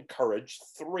might encourage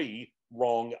three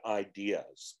wrong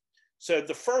ideas. So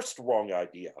the first wrong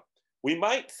idea, we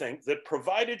might think that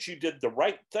provided you did the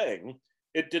right thing,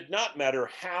 it did not matter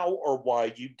how or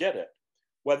why you did it,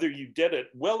 whether you did it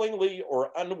willingly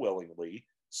or unwillingly,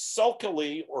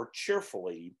 sulkily or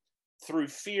cheerfully, through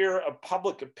fear of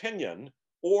public opinion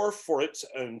or for its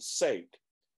own sake.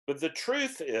 But the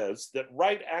truth is that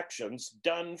right actions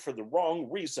done for the wrong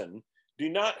reason do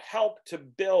not help to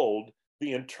build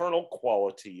the internal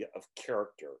quality of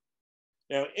character.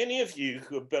 Now, any of you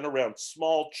who have been around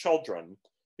small children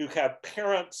who have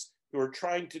parents who are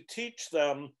trying to teach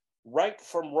them right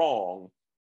from wrong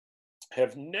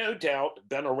have no doubt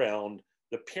been around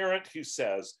the parent who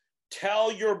says,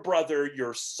 "Tell your brother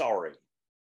you're sorry."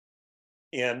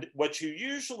 And what you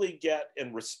usually get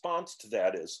in response to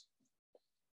that is,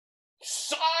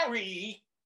 "Sorry."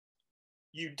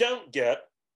 You don't get,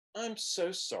 "I'm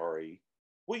so sorry.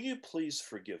 Will you please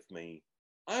forgive me?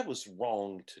 I was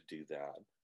wrong to do that.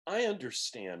 I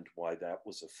understand why that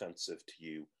was offensive to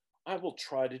you. I will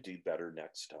try to do better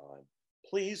next time.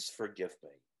 Please forgive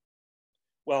me."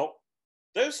 Well,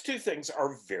 those two things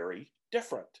are very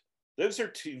different. Those are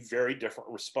two very different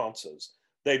responses.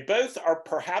 They both are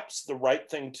perhaps the right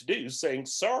thing to do. Saying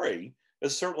sorry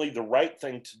is certainly the right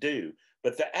thing to do,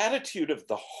 but the attitude of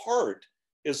the heart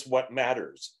is what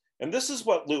matters. And this is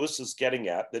what Lewis is getting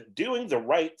at, that doing the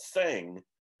right thing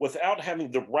without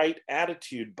having the right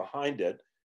attitude behind it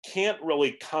can't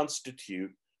really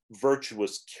constitute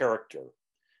virtuous character.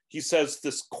 He says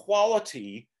this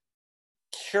quality,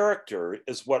 character,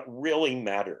 is what really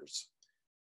matters.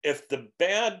 If the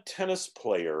bad tennis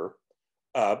player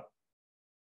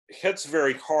hits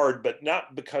very hard, but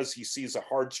not because he sees a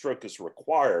hard stroke as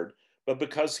required, but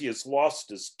because he has lost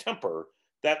his temper.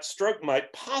 That stroke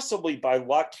might possibly by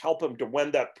luck help him to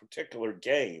win that particular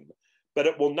game, but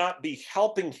it will not be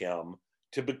helping him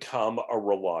to become a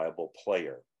reliable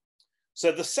player.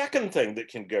 So the second thing that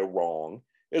can go wrong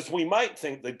is we might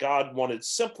think that God wanted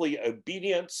simply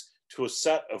obedience to a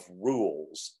set of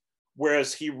rules,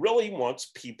 whereas he really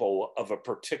wants people of a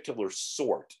particular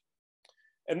sort.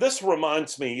 And this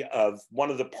reminds me of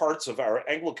one of the parts of our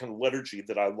Anglican liturgy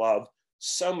that I love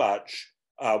so much,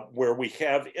 where we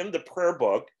have in the prayer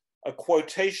book a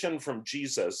quotation from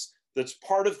Jesus that's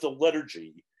part of the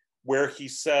liturgy, where he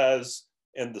says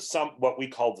in what we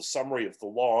call the summary of the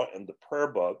law in the prayer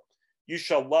book, "You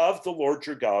shall love the Lord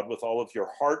your God with all of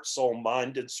your heart, soul,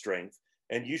 mind, and strength,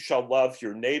 and you shall love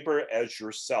your neighbor as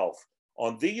yourself.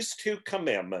 On these two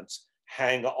commandments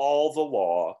hang all the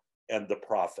law and the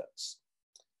prophets."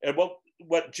 And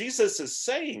what Jesus is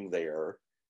saying there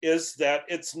is that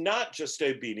it's not just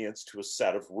obedience to a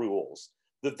set of rules,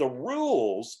 that the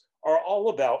rules are all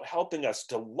about helping us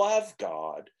to love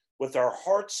God with our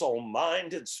heart, soul,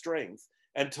 mind, and strength,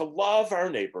 and to love our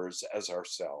neighbors as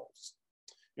ourselves.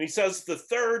 And he says the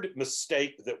third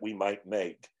mistake that we might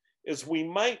make is we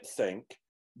might think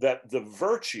that the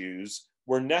virtues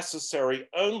were necessary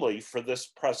only for this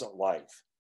present life,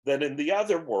 that in the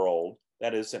other world,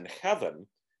 that is in heaven,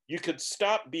 you could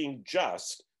stop being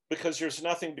just because there's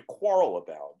nothing to quarrel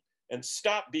about, and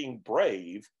stop being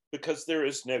brave because there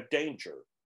is no danger.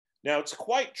 Now, it's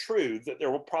quite true that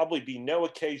there will probably be no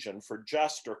occasion for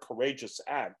just or courageous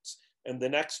acts in the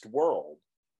next world,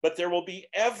 but there will be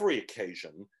every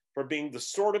occasion for being the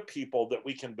sort of people that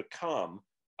we can become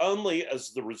only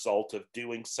as the result of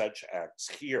doing such acts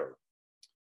here.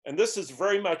 And this is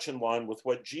very much in line with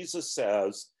what Jesus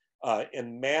says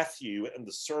in Matthew in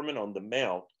the Sermon on the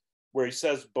Mount, where he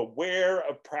says, "Beware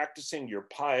of practicing your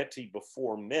piety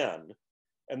before men."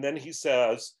 And then he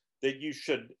says that you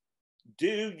should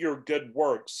do your good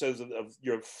works so that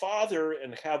your Father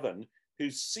in heaven, who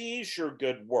sees your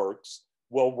good works,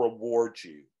 will reward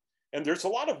you. And there's a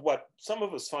lot of what some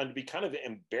of us find to be kind of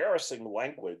embarrassing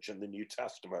language in the New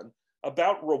Testament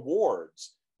about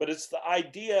rewards. But it's the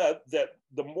idea that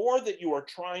the more that you are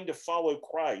trying to follow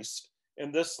Christ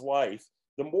in this life,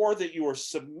 the more that you are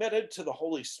submitted to the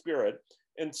Holy Spirit,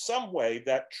 in some way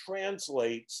that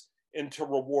translates into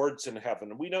rewards in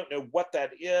heaven. And we don't know what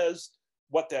that is,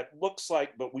 what that looks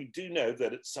like, but we do know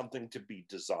that it's something to be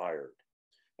desired.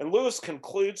 And Lewis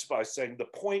concludes by saying the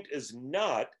point is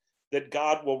not that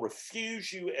God will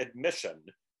refuse you admission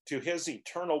to his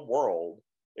eternal world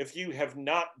if you have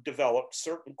not developed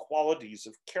certain qualities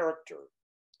of character.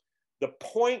 The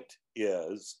point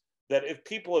is that if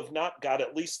people have not got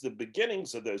at least the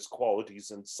beginnings of those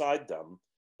qualities inside them,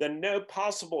 then no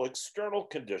possible external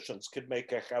conditions could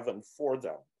make a heaven for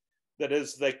them. That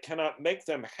is, they cannot make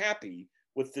them happy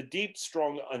with the deep,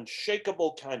 strong,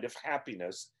 unshakable kind of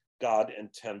happiness God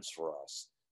intends for us.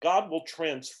 God will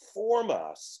transform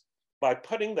us by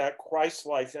putting that Christ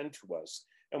life into us.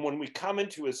 And when we come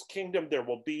into his kingdom, there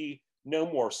will be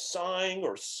no more sighing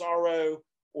or sorrow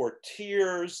or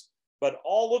tears, but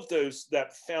all of those,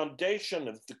 that foundation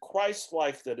of the Christ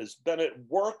life that has been at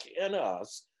work in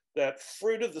us, that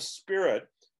fruit of the Spirit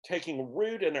taking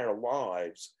root in our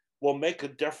lives, will make a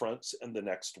difference in the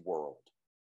next world.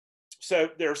 So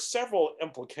there are several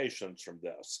implications from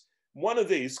this. One of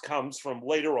these comes from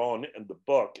later on in the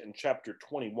book in chapter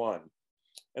 21.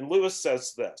 And Lewis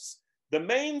says this: "The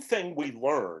main thing we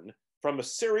learn from a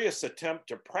serious attempt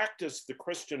to practice the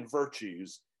Christian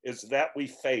virtues is that we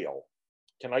fail."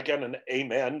 Can I get an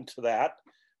amen to that?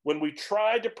 When we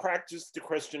try to practice the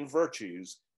Christian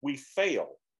virtues, we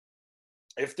fail.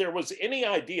 If there was any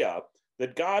idea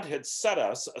that God had set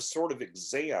us a sort of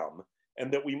exam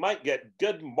and that we might get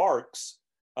good marks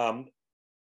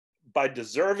by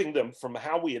deserving them from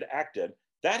how we had acted,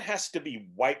 that has to be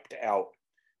wiped out.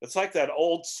 It's like that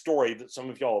old story that some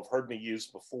of y'all have heard me use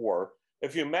before.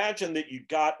 If you imagine that you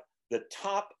got the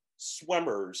top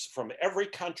swimmers from every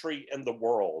country in the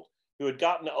world who had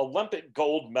gotten Olympic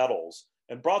gold medals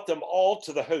and brought them all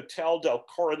to the Hotel del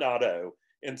Coronado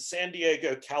in San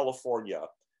Diego, California,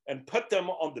 and put them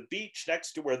on the beach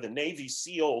next to where the Navy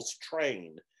SEALs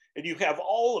train. And you have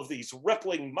all of these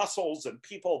rippling muscles and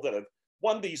people that have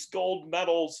won these gold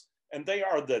medals, and they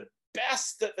are the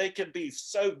best that they can be,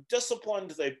 so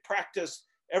disciplined. They've practiced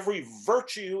every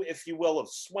virtue, if you will, of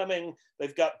swimming.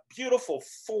 They've got beautiful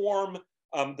form.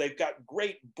 They've got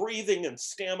great breathing and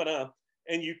stamina.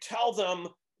 And you tell them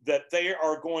that they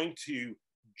are going to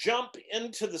jump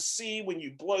into the sea when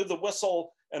you blow the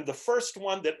whistle and the first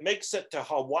one that makes it to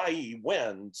Hawaii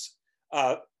wins,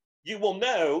 you will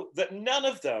know that none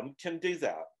of them can do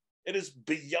that. It is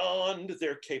beyond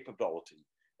their capability.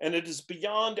 And it is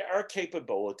beyond our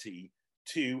capability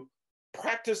to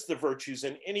practice the virtues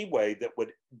in any way that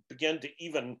would begin to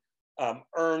even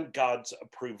earn God's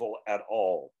approval at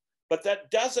all. But that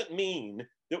doesn't mean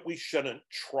that we shouldn't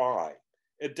try.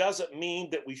 It doesn't mean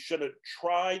that we shouldn't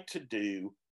try to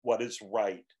do what is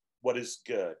right, what is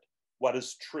good, what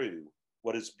is true,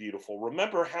 what is beautiful.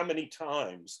 Remember how many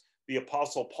times the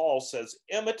Apostle Paul says,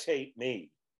 imitate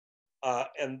me.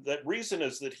 And the reason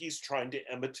is that he's trying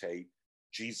to imitate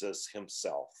Jesus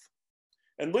himself.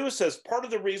 And Lewis says part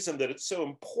of the reason that it's so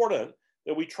important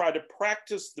that we try to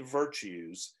practice the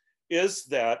virtues is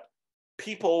that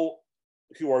people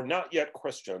who are not yet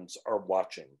Christians are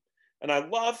watching. And I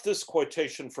love this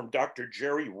quotation from Dr.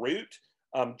 Jerry Root.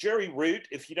 Jerry Root,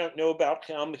 if you don't know about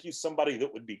him, he's somebody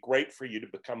that would be great for you to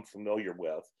become familiar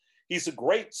with. He's a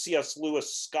great C.S.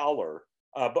 Lewis scholar,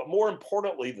 but more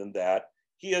importantly than that,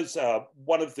 he is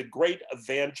one of the great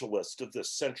evangelists of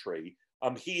this century.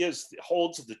 He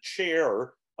holds the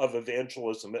chair of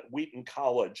evangelism at Wheaton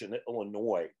College in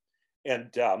Illinois.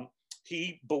 And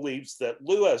he believes that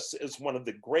Lewis is one of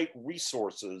the great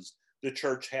resources the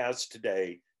church has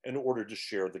today in order to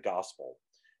share the gospel.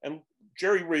 And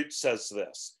Jerry Root says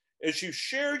this, as you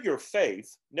share your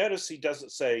faith, notice he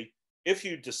doesn't say, if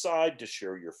you decide to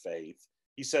share your faith,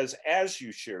 he says, as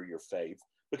you share your faith,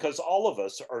 because all of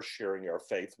us are sharing our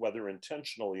faith, whether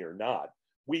intentionally or not.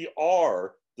 We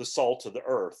are the salt of the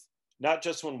earth, not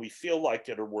just when we feel like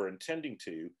it or we're intending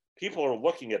to. People are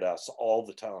looking at us all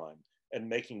the time and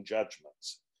making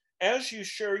judgments. As you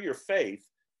share your faith,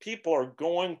 people are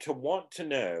going to want to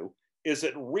know, is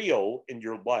it real in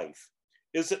your life?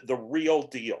 Is it the real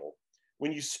deal?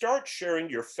 When you start sharing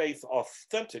your faith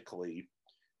authentically,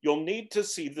 you'll need to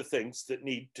see the things that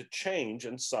need to change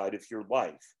inside of your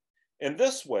life. In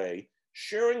this way,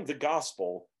 sharing the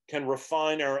gospel can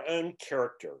refine our own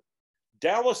character.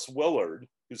 Dallas Willard,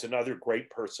 who's another great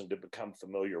person to become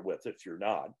familiar with if you're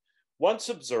not, once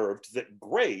observed that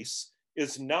grace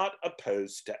is not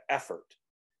opposed to effort.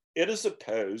 It is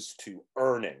opposed to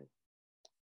earning.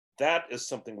 That is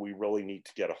something we really need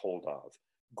to get a hold of.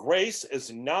 Grace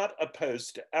is not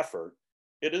opposed to effort.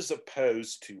 It is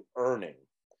opposed to earning.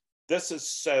 This is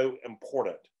so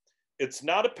important. It's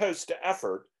not opposed to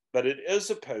effort, but it is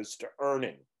opposed to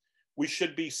earning. We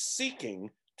should be seeking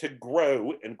to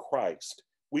grow in Christ.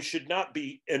 We should not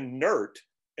be inert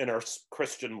in our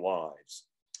Christian lives.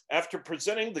 After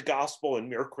presenting the gospel in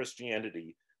Mere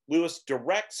Christianity, Lewis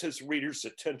directs his readers'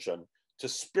 attention to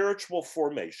spiritual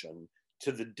formation,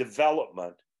 to the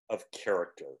development of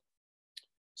character.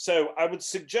 So I would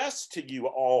suggest to you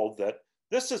all that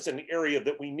this is an area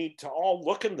that we need to all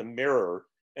look in the mirror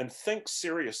and think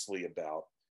seriously about.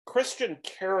 Christian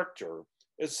character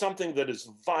is something that is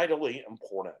vitally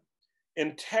important.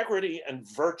 Integrity and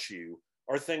virtue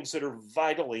are things that are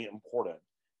vitally important.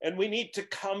 And we need to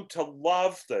come to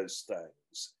love those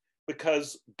things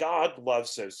because God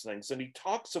loves those things and he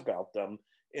talks about them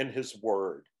in his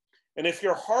word. And if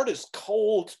your heart is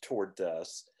cold toward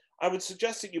this, I would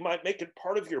suggest that you might make it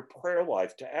part of your prayer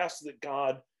life to ask that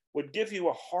God would give you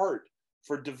a heart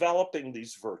for developing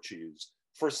these virtues,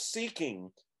 for seeking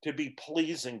to be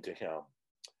pleasing to him.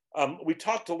 We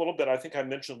talked a little bit, I think I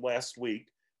mentioned last week,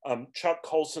 Chuck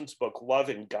Colson's book,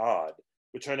 Loving God,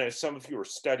 which I know some of you are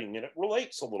studying, and it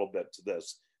relates a little bit to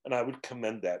this, and I would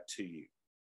commend that to you.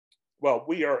 Well,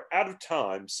 we are out of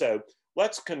time, so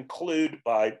let's conclude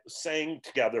by saying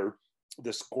together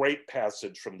this great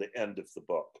passage from the end of the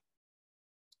book.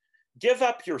 Give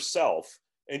up yourself,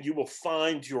 and you will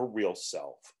find your real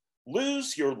self.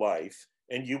 Lose your life,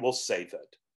 and you will save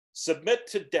it. Submit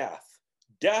to death,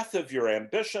 death of your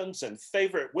ambitions and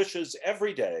favorite wishes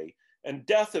every day, and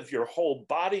death of your whole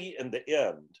body in the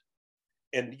end.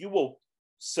 And you will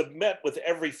submit with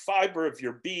every fiber of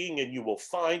your being, and you will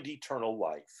find eternal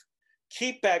life.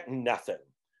 Keep back nothing.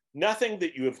 Nothing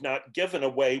that you have not given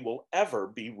away will ever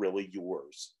be really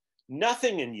yours.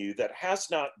 Nothing in you that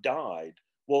has not died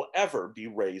will ever be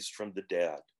raised from the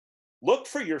dead. Look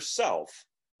for yourself,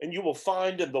 and you will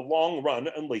find in the long run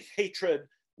only hatred,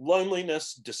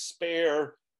 loneliness,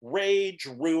 despair, rage,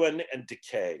 ruin, and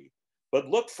decay. But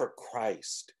look for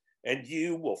Christ, and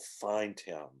you will find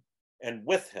him, and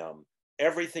with him,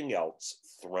 everything else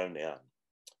thrown in.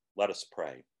 Let us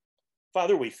pray.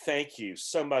 Father, we thank you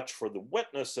so much for the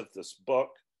witness of this book.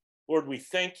 Lord, we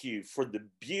thank you for the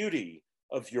beauty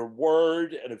of your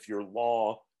word and of your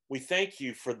law. We thank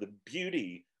you for the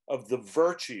beauty of the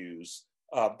virtues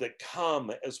that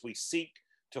come as we seek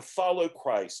to follow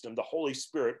Christ, and the Holy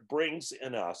Spirit brings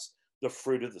in us the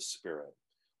fruit of the Spirit.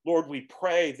 Lord, we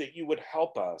pray that you would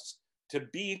help us to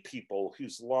be people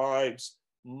whose lives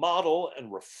model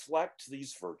and reflect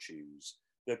these virtues,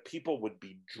 that people would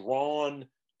be drawn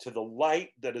to the light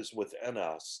that is within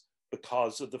us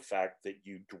because of the fact that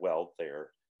you dwell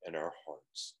there in our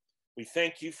hearts. We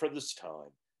thank you for this time,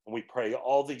 and we pray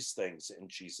all these things in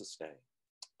Jesus' name.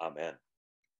 Amen.